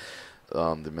analysis.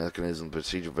 The mechanism,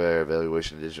 procedure for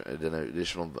evaluation,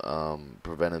 additional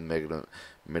preventive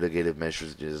mitigative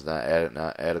measures does not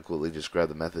adequately describe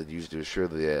the method used to assure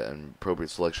the appropriate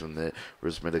selection of the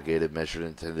risk mitigative measure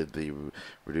intended to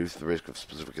reduce the risk of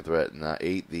specific threat. And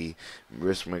 8. The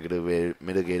risk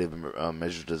mitigative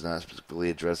measure does not specifically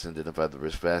address and identify the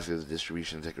risk factors. The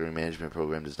distribution integrity management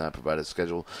program does not provide a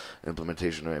schedule,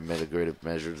 implementation, or mitigative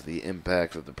measures. The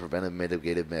impact of the preventive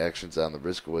mitigative actions on the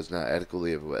risk was not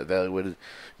adequately evaluated.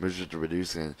 Measures to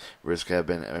reduce the risk have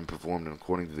been performed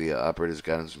according to the operator's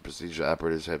guidance and procedure.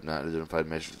 Operators have not identified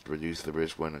measures to reduce the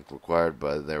risk when required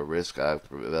by their risk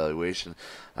evaluation.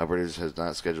 Operators has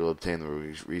not scheduled to obtain the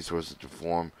resources to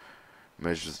perform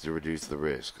measures to reduce the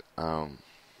risk.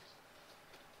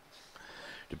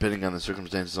 Depending on the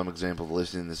circumstances, some examples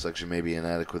listed in this section may be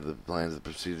inadequate. The plans of the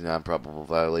procedure, non-probable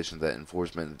violations that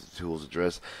enforcement tools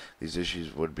address these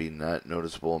issues would be not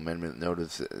noticeable amendment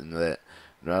notice that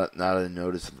not a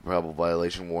notice of the probable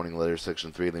violation warning letter.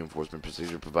 Section 3 of the enforcement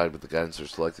procedure provided with the guidance for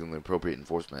selecting the appropriate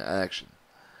enforcement action.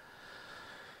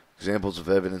 Examples of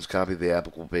evidence. Copy the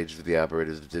applicable pages of the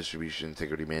operator's distribution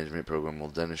integrity management program will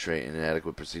demonstrate an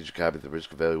inadequate procedure. Copy the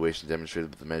risk evaluation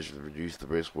demonstrated with the measure to reduce the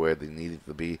risk where they needed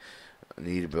to be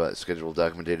but scheduled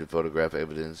documented photograph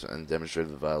evidence and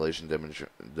demonstrated the violation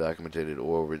documented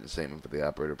oral written statement for the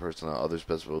operator personnel. Other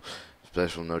special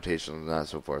notations not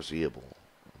so far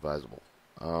advisable.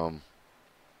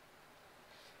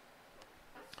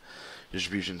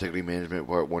 Distribution Integrity Management,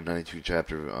 Part 192,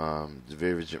 Chapter,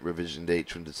 revision date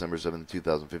from December 7,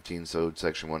 2015,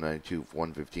 Section 192,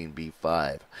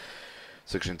 115B5.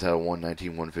 Section Title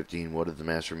 119.115. What is the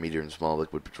master meter and small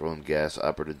liquid petroleum gas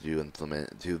operator to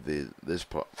implement to this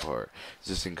part?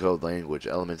 Existing code language.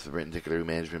 Elements of the written integrity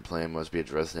management plan must be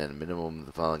addressed at a minimum of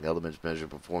the following elements: measure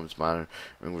performance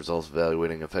monitoring results,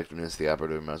 evaluating effectiveness. The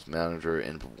operator must monitor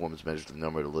and performance measures the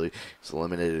number of leaks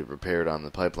eliminated, repaired on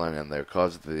the pipeline, and their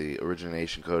cause of the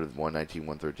origination code of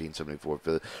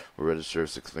 119.113.74 were registered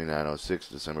 63906,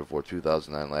 December 4,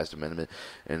 2009, last amendment,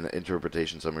 and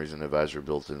interpretation summaries and advisory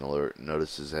built-in alert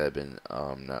notices have been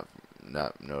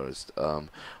not noticed.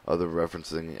 Other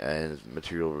referencing and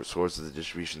material sources of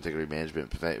distribution integrity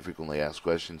management frequently asked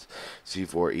questions.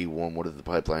 C4E1. What is the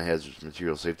pipeline hazardous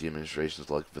material safety administration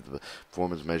selected for the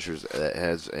performance measures that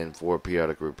has and for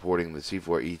periodic reporting? The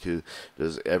C4E2.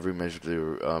 Does every measure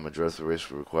to address the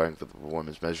risk requiring for the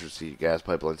performance measures? See Gas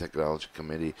Pipeline Technology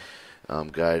Committee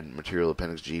Guide, Material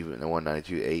Appendix G,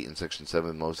 192.8 and Section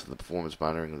 7. Most of the performance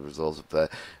monitoring the results of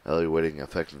that evaluating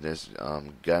effectiveness,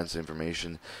 guidance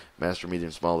information. Master, medium,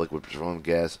 small liquid petroleum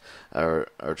gas are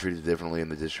treated differently in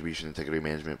the distribution integrity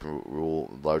management rule.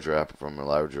 From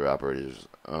larger operators.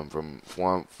 From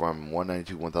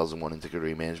 192-1001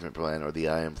 integrity management plan, or the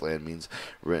IM plan, means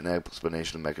written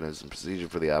explanation of mechanism procedure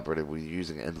for the operator. We're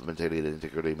using implemented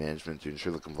integrity management to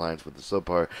ensure the compliance with the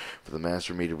subpart for the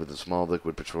master meter with the small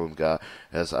liquid petroleum gas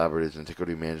operatives.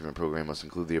 Integrity management program must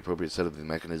include the appropriate set of the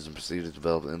mechanism procedures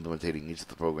developed and implementing each of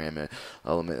the program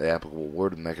element. The applicable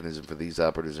word and mechanism for these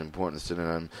operators are important.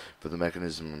 Synonym for the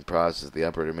mechanism and process. The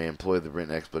operator may employ the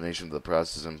written explanation of the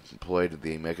process employed.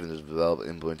 The mechanism developed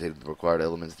and implemented the required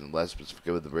elements and less specific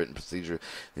with the written procedure.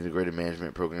 The integrated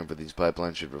management program for these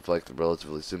pipelines should reflect the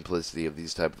relatively simplicity of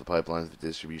these type of pipelines. The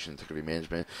distribution integrity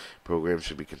management program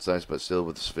should be concise but still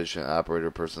with sufficient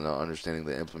operator personnel understanding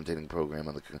the implementing program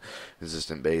on a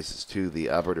consistent basis. 2. The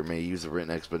operator may use a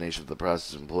written explanation of the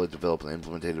process employed, develop, and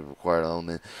implement the required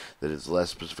element that is less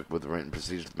specific with the written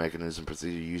procedure. The mechanism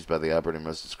procedure used by the operator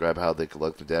must describe how they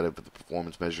collect the data for the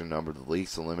performance measure, number of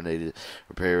leaks eliminated,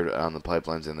 repaired on the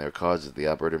pipelines, and their causes. The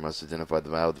operator must identify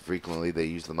how frequently they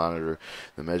use the monitor.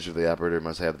 The measure. The operator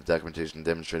must have the documentation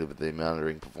demonstrated with the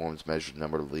monitoring performance measured,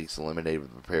 number of leaks eliminated,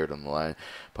 repaired on the line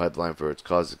pipeline for its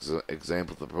cause.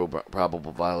 Example: the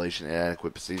probable violation,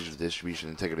 inadequate procedures, distribution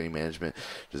integrity management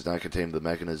does not contain the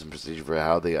mechanism procedure for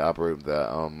how they operate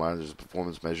that monitors the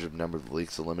performance measured, number of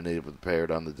leaks eliminated,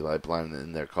 repaired on the pipeline,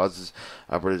 and their causes.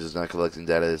 Operator does not collecting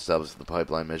data established to the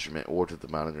pipeline measurement or to the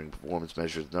monitoring performance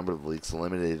measures, number of leaks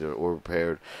eliminated or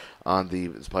repaired on the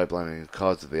pipeline and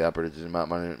cause of the operator does not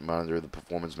monitor the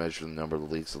performance measure, the number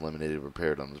of leaks eliminated,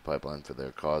 repaired on this pipeline for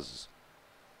their causes.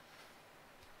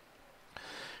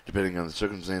 Depending on the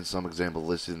circumstance, some examples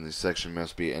listed in this section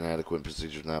must be inadequate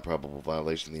procedures, not probable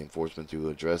violation. The enforcement to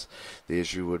address the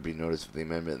issue would be notice of the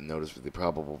amendment and notice for the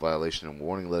probable violation and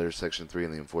warning letter. Section 3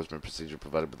 in the enforcement procedure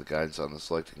provided with the guidance on the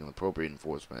selecting an appropriate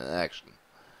enforcement action.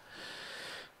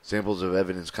 Samples of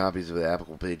evidence, copies of the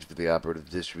applicable page for the operative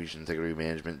distribution integrity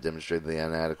management demonstrate the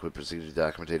inadequate procedures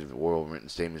documented in the oral written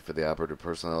statements for the operative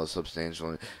personnel is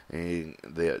substantially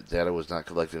the data was not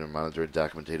collected or monitored.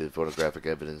 Documented photographic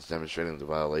evidence demonstrating the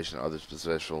violation. Other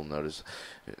special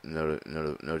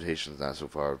notations not so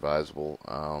far advisable.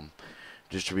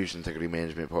 Distribution Integrity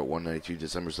Management Part 192,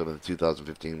 December 7th,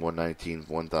 2015, 119,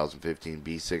 1015,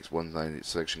 B6, 190,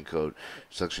 Section Code,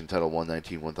 Section Title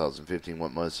 119, 1015.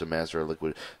 What must a master or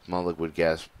small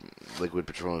liquid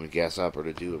petroleum gas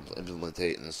operator do to implement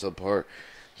in the subpart?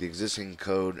 The existing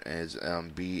code as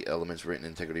B elements written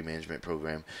integrity management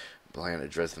program plan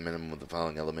address the minimum of the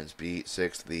following elements.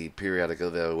 B6, the periodic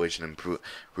evaluation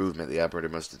improvement. The operator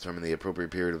must determine the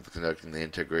appropriate period of conducting the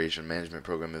integration management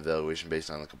program evaluation based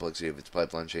on the complexity of its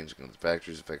pipeline, changing the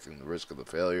factors affecting the risk of the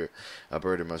failure.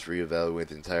 Operator must reevaluate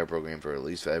the entire program for at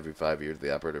least every 5 years.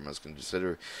 The operator must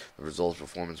consider the results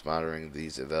performance monitoring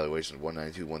these evaluations.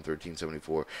 192, 113,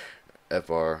 74.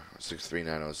 FR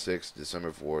 63906,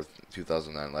 December 4th,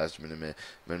 2009. Last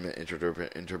amendment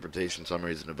interpretation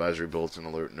summaries and advisory bulletin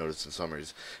alert notice and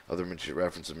summaries. Other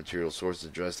reference of material sources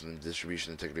addressed in the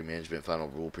Distribution Integrity Management Final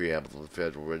Rule Preamble to the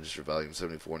Federal Register, Volume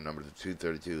 74, number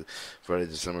 232, Friday,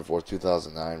 December 4th,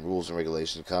 2009. Rules and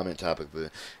regulations. Comment topic: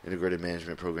 the Integrated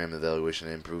Management Program Evaluation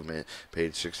and Improvement.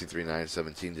 Page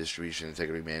 63917. Distribution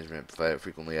Integrity Management.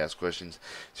 Frequently asked questions.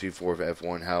 C4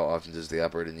 F1. How often does the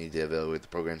operator need to evaluate the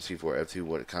program? C4 F2,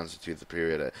 what constitutes the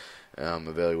period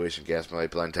evaluation. Gas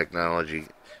Pipeline Technology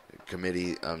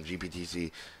Committee,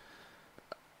 GPTC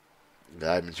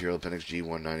Guide Material Appendix G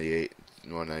 198,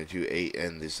 192, 8,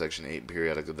 and the Section 8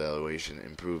 Periodic Evaluation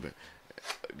Improvement.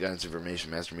 Guidance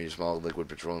information: master meter small liquid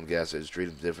petroleum gas is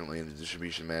treated differently in the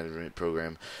distribution management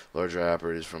program. Larger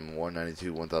operators from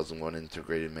 192 1001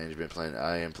 integrated management plan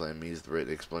IM plan means the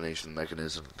written explanation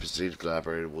mechanism. Procedure the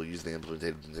operator will use the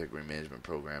implemented integrated management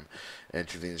program.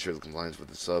 Enter the ensure the compliance with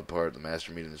the subpart. The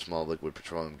master meter and the small liquid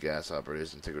petroleum gas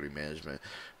operators integrity management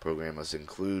program must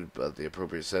include the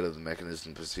appropriate set of the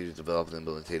mechanism procedures developed and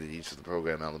implemented each of the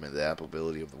program element. The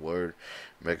applicability of the word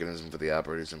mechanism for the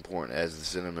operator is important as the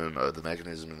synonym of the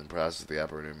mechanism in the process. The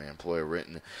operator may employ a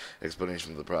written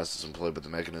explanation of the process employed, but the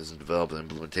mechanism developed and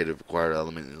implemented required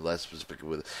element is less specific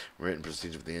with written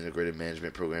procedure for the integrated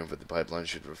management program for the pipeline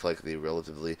should reflect the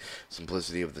relatively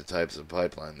simplicity of the types of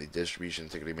pipeline. The distribution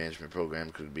integrity management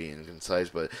program could be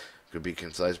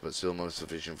concise but still most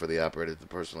sufficient for the operator the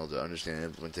personnel to understand and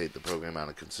implement the program on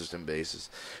a consistent basis.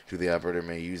 2. The operator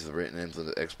may use the written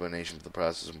explanation for the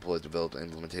process employed, developed, and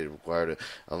implemented required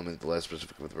element the less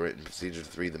specific with written procedure.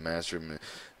 3. The master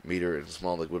meter and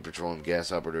small liquid petroleum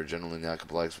gas operator generally not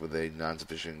complies with a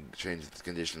non-sufficient change of the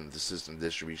condition of the system.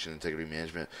 Distribution integrity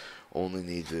management only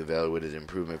needs to evaluate an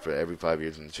improvement for every 5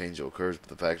 years when the change occurs, but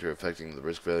the factor affecting the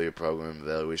risk failure program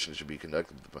evaluation should be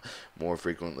conducted more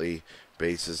frequently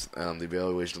basis. The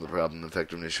evaluation of the problem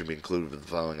effectiveness should be included with the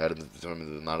following items to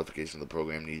determine the modification of the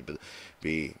program need to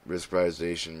be risk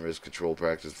prioritization, risk control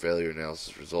practice, failure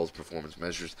analysis, results, performance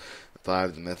measures.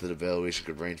 5. The method of evaluation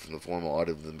could range from the formal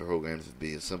audit of the program to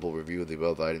be a simple review of the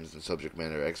above items and subject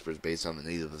matter experts based on the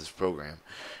need of this program.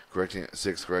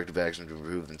 6. Corrective action to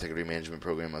improve the integrity management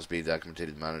program must be documented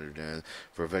and monitored.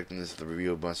 For effectiveness, the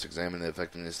review must examine the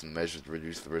effectiveness and measures to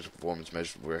reduce the risk of performance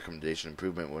measures for recommendation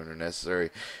improvement when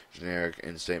necessary. Generic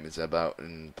statements about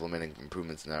implementing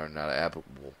improvements now are not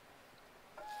applicable.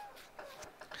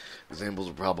 Examples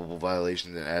of probable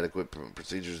violations and adequate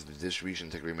procedures. The distribution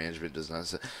integrity management does not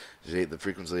state the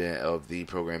frequency of the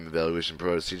program evaluation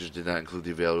procedures did not include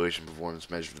the evaluation performance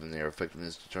measures and their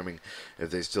effectiveness, determining if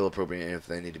they still appropriate and if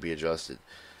they need to be adjusted.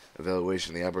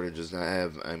 Evaluation. The operator does not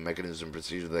have a mechanism or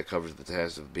procedure that covers the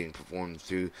task of being performed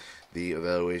through the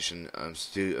evaluation.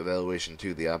 Evaluation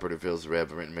 2. The operator fails to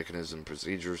have written mechanism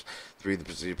procedures. 3. The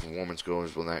procedure performance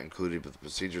goals will not include but the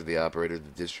procedure of the operator. The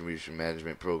distribution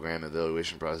management program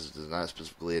evaluation process does not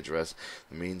specifically address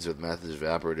the means or the methods of the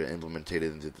operator implemented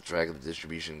into the track of the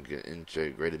distribution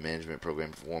integrated management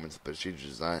program performance. The procedure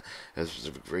does not have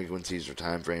specific frequencies or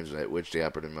time frames at which the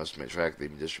operator must track the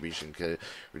distribution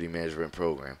integrity management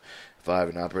program. 5.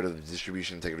 An operator of the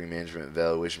distribution integrity management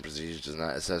evaluation procedures does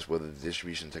not assess whether the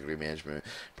distribution integrity management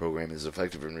program is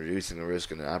effective in reducing the risk,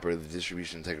 and an operator of the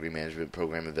distribution integrity management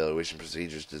program evaluation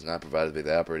procedures does not provide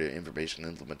the operator information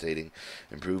implementing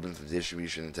improvements in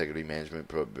distribution integrity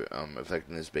management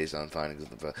effectiveness based on findings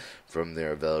from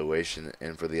their evaluation,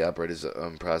 and for the operator's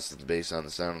process based on the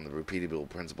sound and the repeatable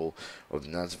principle of the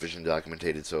non-sufficient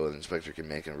documented so an inspector can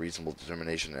make a reasonable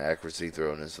determination of accuracy,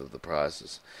 thoroughness of the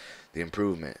process. The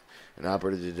improvement. An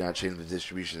operator did not change the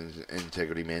distribution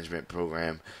integrity management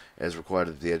program as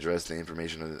required to address the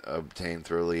information obtained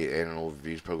thoroughly annual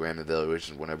reviews program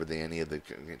evaluations whenever any of the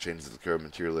changes occur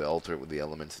materially alter with the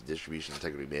elements of the distribution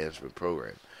integrity management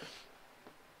program.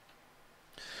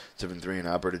 7.3. An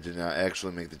operator did not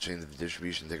actually make the change of the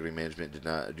distribution integrity management did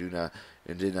not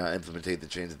implement the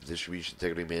change of the distribution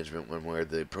integrity management when where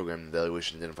the program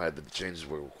evaluation identified that the changes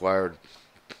were required.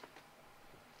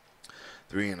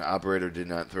 3. An operator did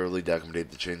not thoroughly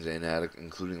document the change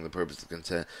including the purpose of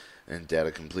consent and data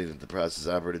completed. The process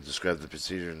operator described the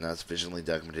procedure and not sufficiently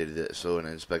documented it so an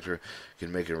inspector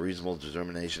can make a reasonable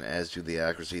determination as to the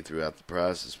accuracy throughout the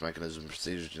process. Mechanism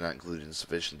procedures do not include in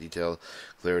sufficient detail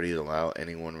clarity to allow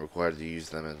anyone required to use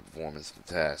them in the performance of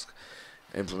the task.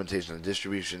 Implementation of the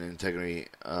distribution integrity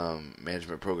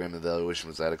management program evaluation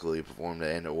was adequately performed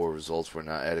and or results were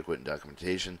not adequate in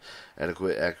documentation.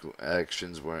 Adequate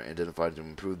actions were identified to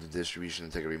improve the distribution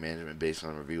integrity management based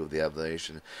on review of the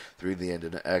evaluation. 3.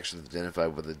 The actions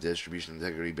identified with the distribution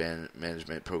integrity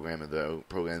management program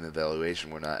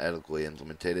evaluation were not adequately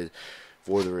implemented.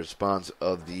 4. The response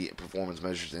of the performance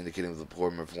measures indicating the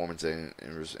poor performance and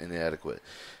inadequate.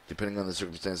 Depending on the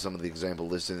circumstance, some of the example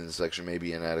listed in the section may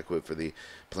be inadequate for the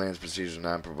plans, procedures, and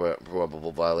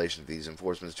non-probable violations. These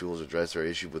enforcement tools address are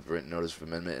issued with written notice of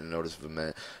amendment and notice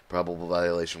of probable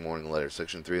violation warning letter.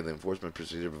 Section 3 of the enforcement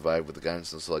procedure provide with the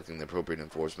guidance in selecting the appropriate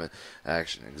enforcement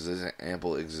action.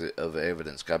 Example of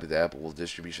evidence. Copy the applicable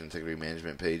distribution integrity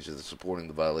management page of the supporting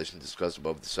the violation discussed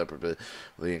above the separately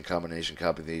in combination.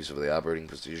 Copy these of the operating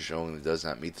procedure showing that it does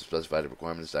not meet the specified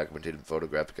requirements. Documented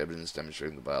photographic evidence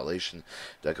demonstrating the violation.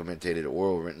 Documented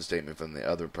oral written statement from the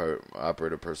other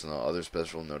operator personnel. Other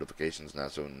special notifications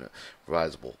not so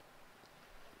advisable.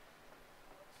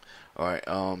 Alright,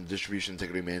 Distribution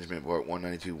Integrity Management, Part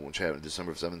 192, chapter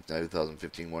December 7th,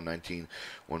 2015, 192,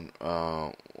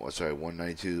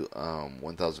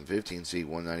 1015, C,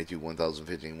 192,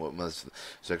 1015,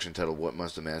 section titled, What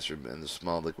Must a Master and the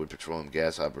Small Liquid Petroleum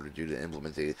Gas Operator Do to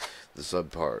Implement the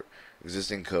subpart?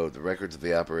 Existing code. The records of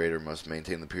the operator must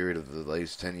maintain the period of the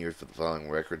latest 10 years for the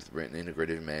following records. The written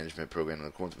integrated management program in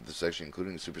accordance with the section,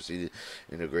 including the superseded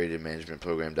integrated management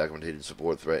program, documented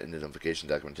support, threat, and identification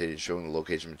documented showing the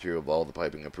location material of all the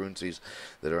piping appurtenances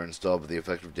that are installed with the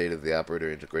effective date of the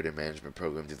operator integrated management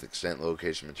program to the extent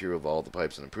location material of all the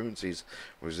pipes and appurtenances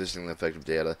were existing the effective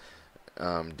data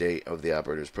date of the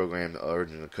operator's program.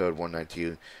 Original code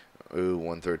 192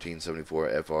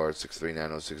 11374 FR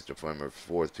 63906 November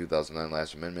 4th 2009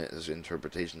 last amendment is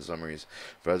interpretation summaries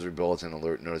advisory bulletin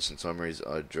alert notice and summaries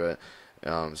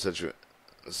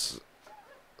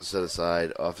set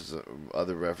aside office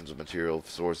other reference material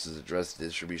sources address the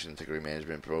distribution integrity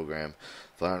management program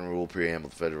final rule preamble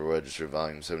the Federal Register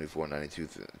volume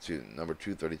 7492 number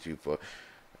 232 for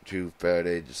 2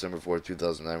 Faraday, December 4th,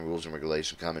 2009, Rules and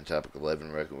Regulation, Comment Topic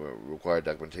 11, Required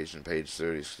Documentation, page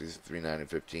 30, 39 and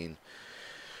 15.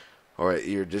 Alright,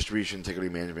 your distribution integrity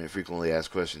management frequently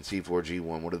asked questions.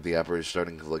 C4G1, what are the operators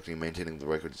starting, collecting, and maintaining the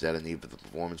records data needed for the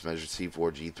performance measures?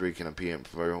 C4G3, can a PM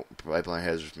pipeline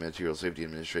hazardous material safety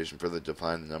administration further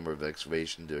define the number of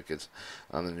excavation tickets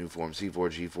on the new form?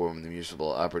 C4G4, when the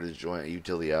municipal operators joint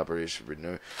utility operators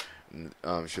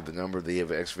should the number of the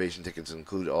excavation tickets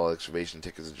include all excavation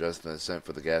tickets adjusted and sent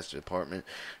for the gas department?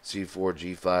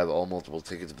 C4G5, all multiple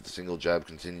tickets with a single job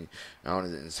continue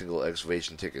counted in single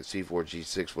excavation ticket.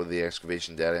 C4G6, what are the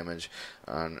excavation data image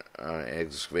on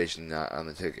excavation not on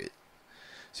the ticket?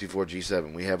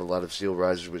 C4G7, we have a lot of steel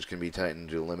risers which can be tightened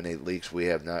to eliminate leaks. We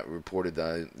have not reported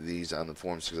these on the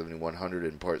Form 67100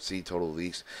 in Part C, total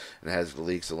leaks, and has the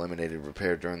leaks eliminated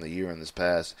repaired during the year in this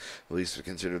past. The leaks are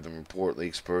considered the report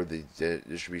leaks per the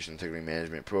Distribution Integrity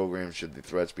Management Program. Should the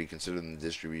threats be considered in the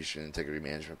Distribution Integrity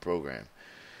Management Program?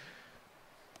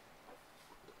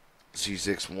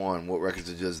 C61, what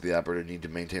records does the operator need to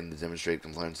maintain to demonstrate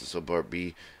compliance to Subpart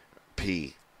B,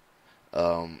 P?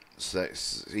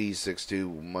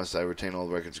 C62, must I retain all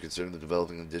the records concerning the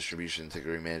developing the Distribution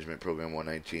Integrity Management Program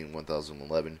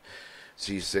 119-1011?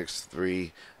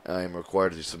 C63, I am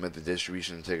required to submit the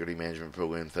Distribution Integrity Management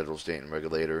Program, federal, state, and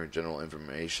regulator general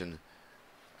information.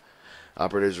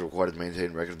 Operators are required to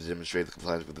maintain records to demonstrate the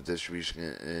compliance with the Distribution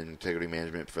Integrity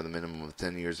Management for the minimum of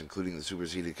 10 years, including the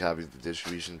superseded copy of the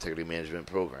Distribution Integrity Management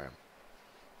Program.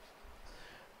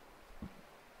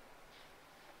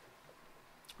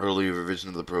 Early revision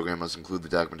of the program must include the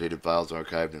documented files,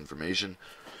 archived information.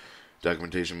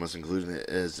 Documentation must include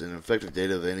as an effective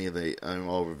data of any of the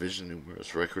all revision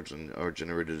numerous records and are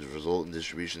generated as a result in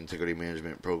Distribution Integrity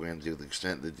Management Programs to the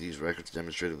extent that these records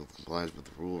demonstrate compliance with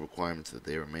the rule requirements, that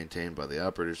they are maintained by the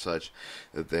operator such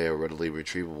that they are readily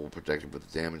retrievable, protected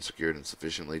with damage, secured, and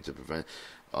sufficiently to prevent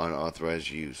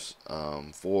unauthorized use.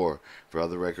 4. For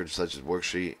other records such as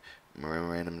worksheet,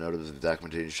 memorandum notice of the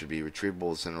documentation should be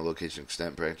retrievable, center location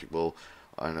extent practicable,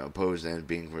 unopposed, and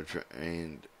being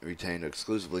retained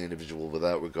exclusively individual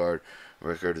without record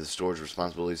of the storage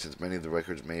responsibility, since many of the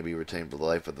records may be retained for the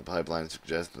life of the pipeline.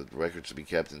 Suggests that the records should be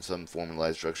kept in some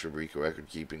formalized structure of record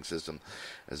keeping system.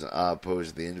 As opposed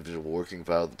to the individual working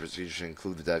file, the procedure should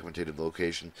include the documented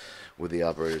location with the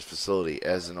operator's facility.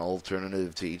 As an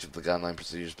alternative to each of the guideline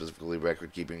procedures, specifically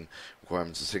record keeping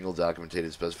requirements, a single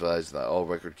documented specifies that all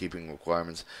record keeping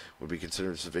requirements would be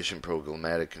considered sufficient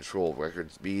programmatic control.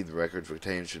 Records B, the records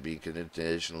retained should be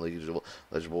conditionally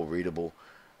legible, readable,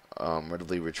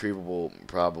 readily retrievable,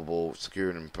 probable,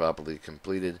 secured, and properly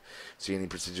completed. See, any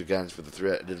procedure guidance for the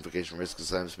threat identification risk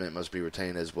assessment must be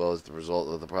retained as well as the result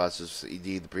of the process. ED,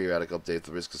 the periodic update of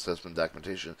the risk assessment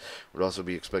documentation would also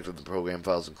be expected in the program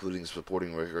files, including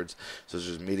supporting records such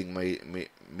as meeting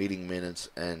minutes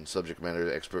and subject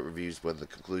matter expert reviews when the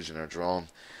conclusion are drawn.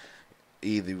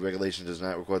 E, the regulation does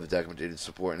not require the documented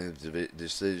support any of the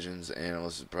decisions,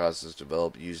 analysis process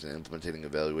developed, used in implementing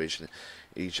evaluation.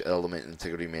 Each element in the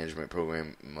integrity management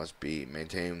program must be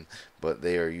maintained, but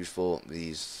they are useful.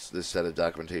 This set of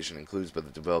documentation includes but the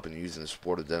developing, using the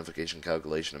support, identification,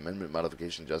 calculation, amendment,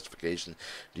 modification, justification,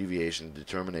 deviation,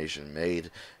 determination made,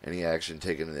 any action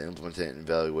taken in the implementation and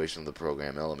evaluation of the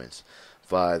program elements.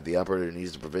 5. The operator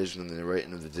needs the provision in the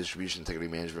writing of the distribution integrity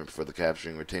management for the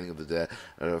capturing and retaining of the data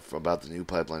about the new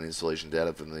pipeline installation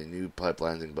data from the new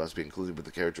pipelines must be included with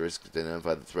the characteristics to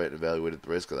identify the threat and evaluate the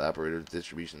risk of the operator's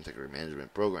distribution integrity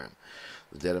management program.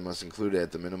 The data must include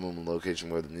at the minimum the location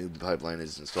where the new pipeline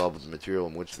is installed with the material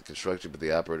in which the constructor but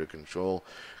the operator control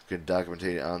could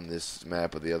document on this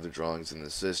map or the other drawings in the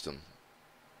system.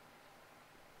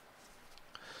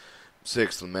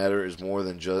 6. The matter is more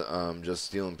than just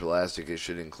steel and plastic. It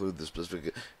should include the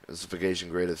specification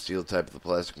grade of steel, type of the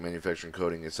plastic, manufacturing,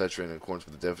 coating, etc. in accordance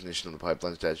with the definition of the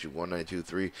Pipeline Statute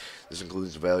 1923. This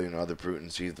includes the value and other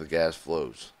prudency of the gas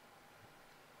flows.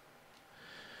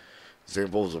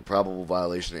 Examples of probable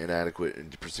violation,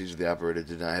 inadequate procedure. The operator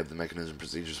did not have the mechanism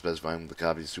procedure specifying the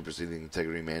copy superseding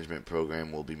integrity management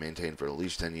program will be maintained for at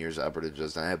least 10 years. The operator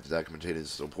does not have the documentation to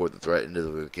support the threat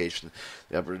identification.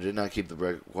 The operator did not keep the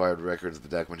required records of the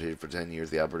documentation for 10 years.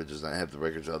 The operator does not have the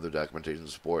records of other documentation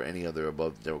to support any other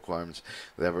above the requirements.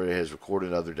 The operator has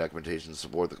recorded other documentation to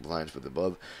support the compliance with the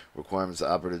above requirements. The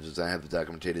operator does not have the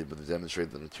documentation but to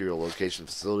demonstrate the material location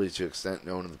facility to extent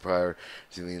known of the prior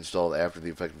to the installed after the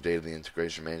effective date of the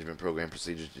integration management program.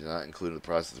 Procedures do not include the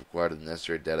process required of the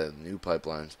necessary data of new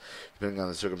pipelines. Depending on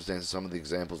the circumstances, some of the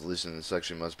examples listed in the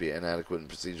section must be inadequate and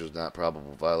procedures not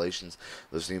probable violations.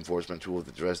 Thus, the enforcement tool to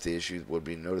address the issue would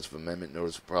be notice of amendment,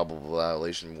 notice of probable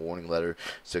violation, warning letter,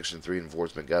 section 3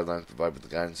 enforcement guidelines provide with the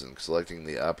guidance in selecting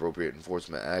the appropriate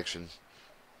enforcement action.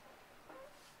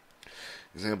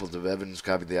 Examples of evidence: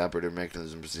 copy the operator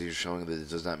mechanism procedure showing that it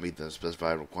does not meet the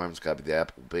specified requirements. Copy the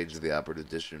applicable page of the operator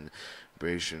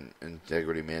distribution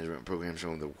integrity management program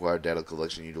showing the required data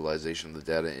collection utilization of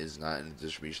the data is not in the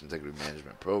distribution integrity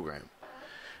management program.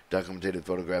 Documented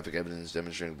photographic evidence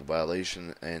demonstrating the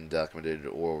violation and documented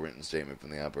oral written statement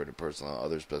from the operator personnel.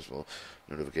 Other special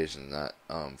notifications not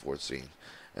foreseen.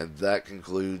 And that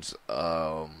concludes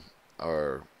our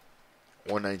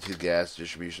 192 Gas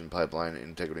Distribution Pipeline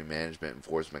Integrity Management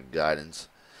Enforcement Guidance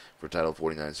for Title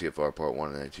 49 CFR Part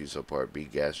 192 Subpart B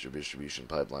Gas Distribution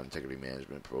Pipeline Integrity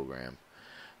Management Program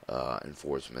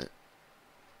Enforcement.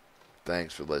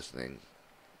 Thanks for listening.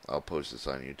 I'll post this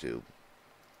on YouTube.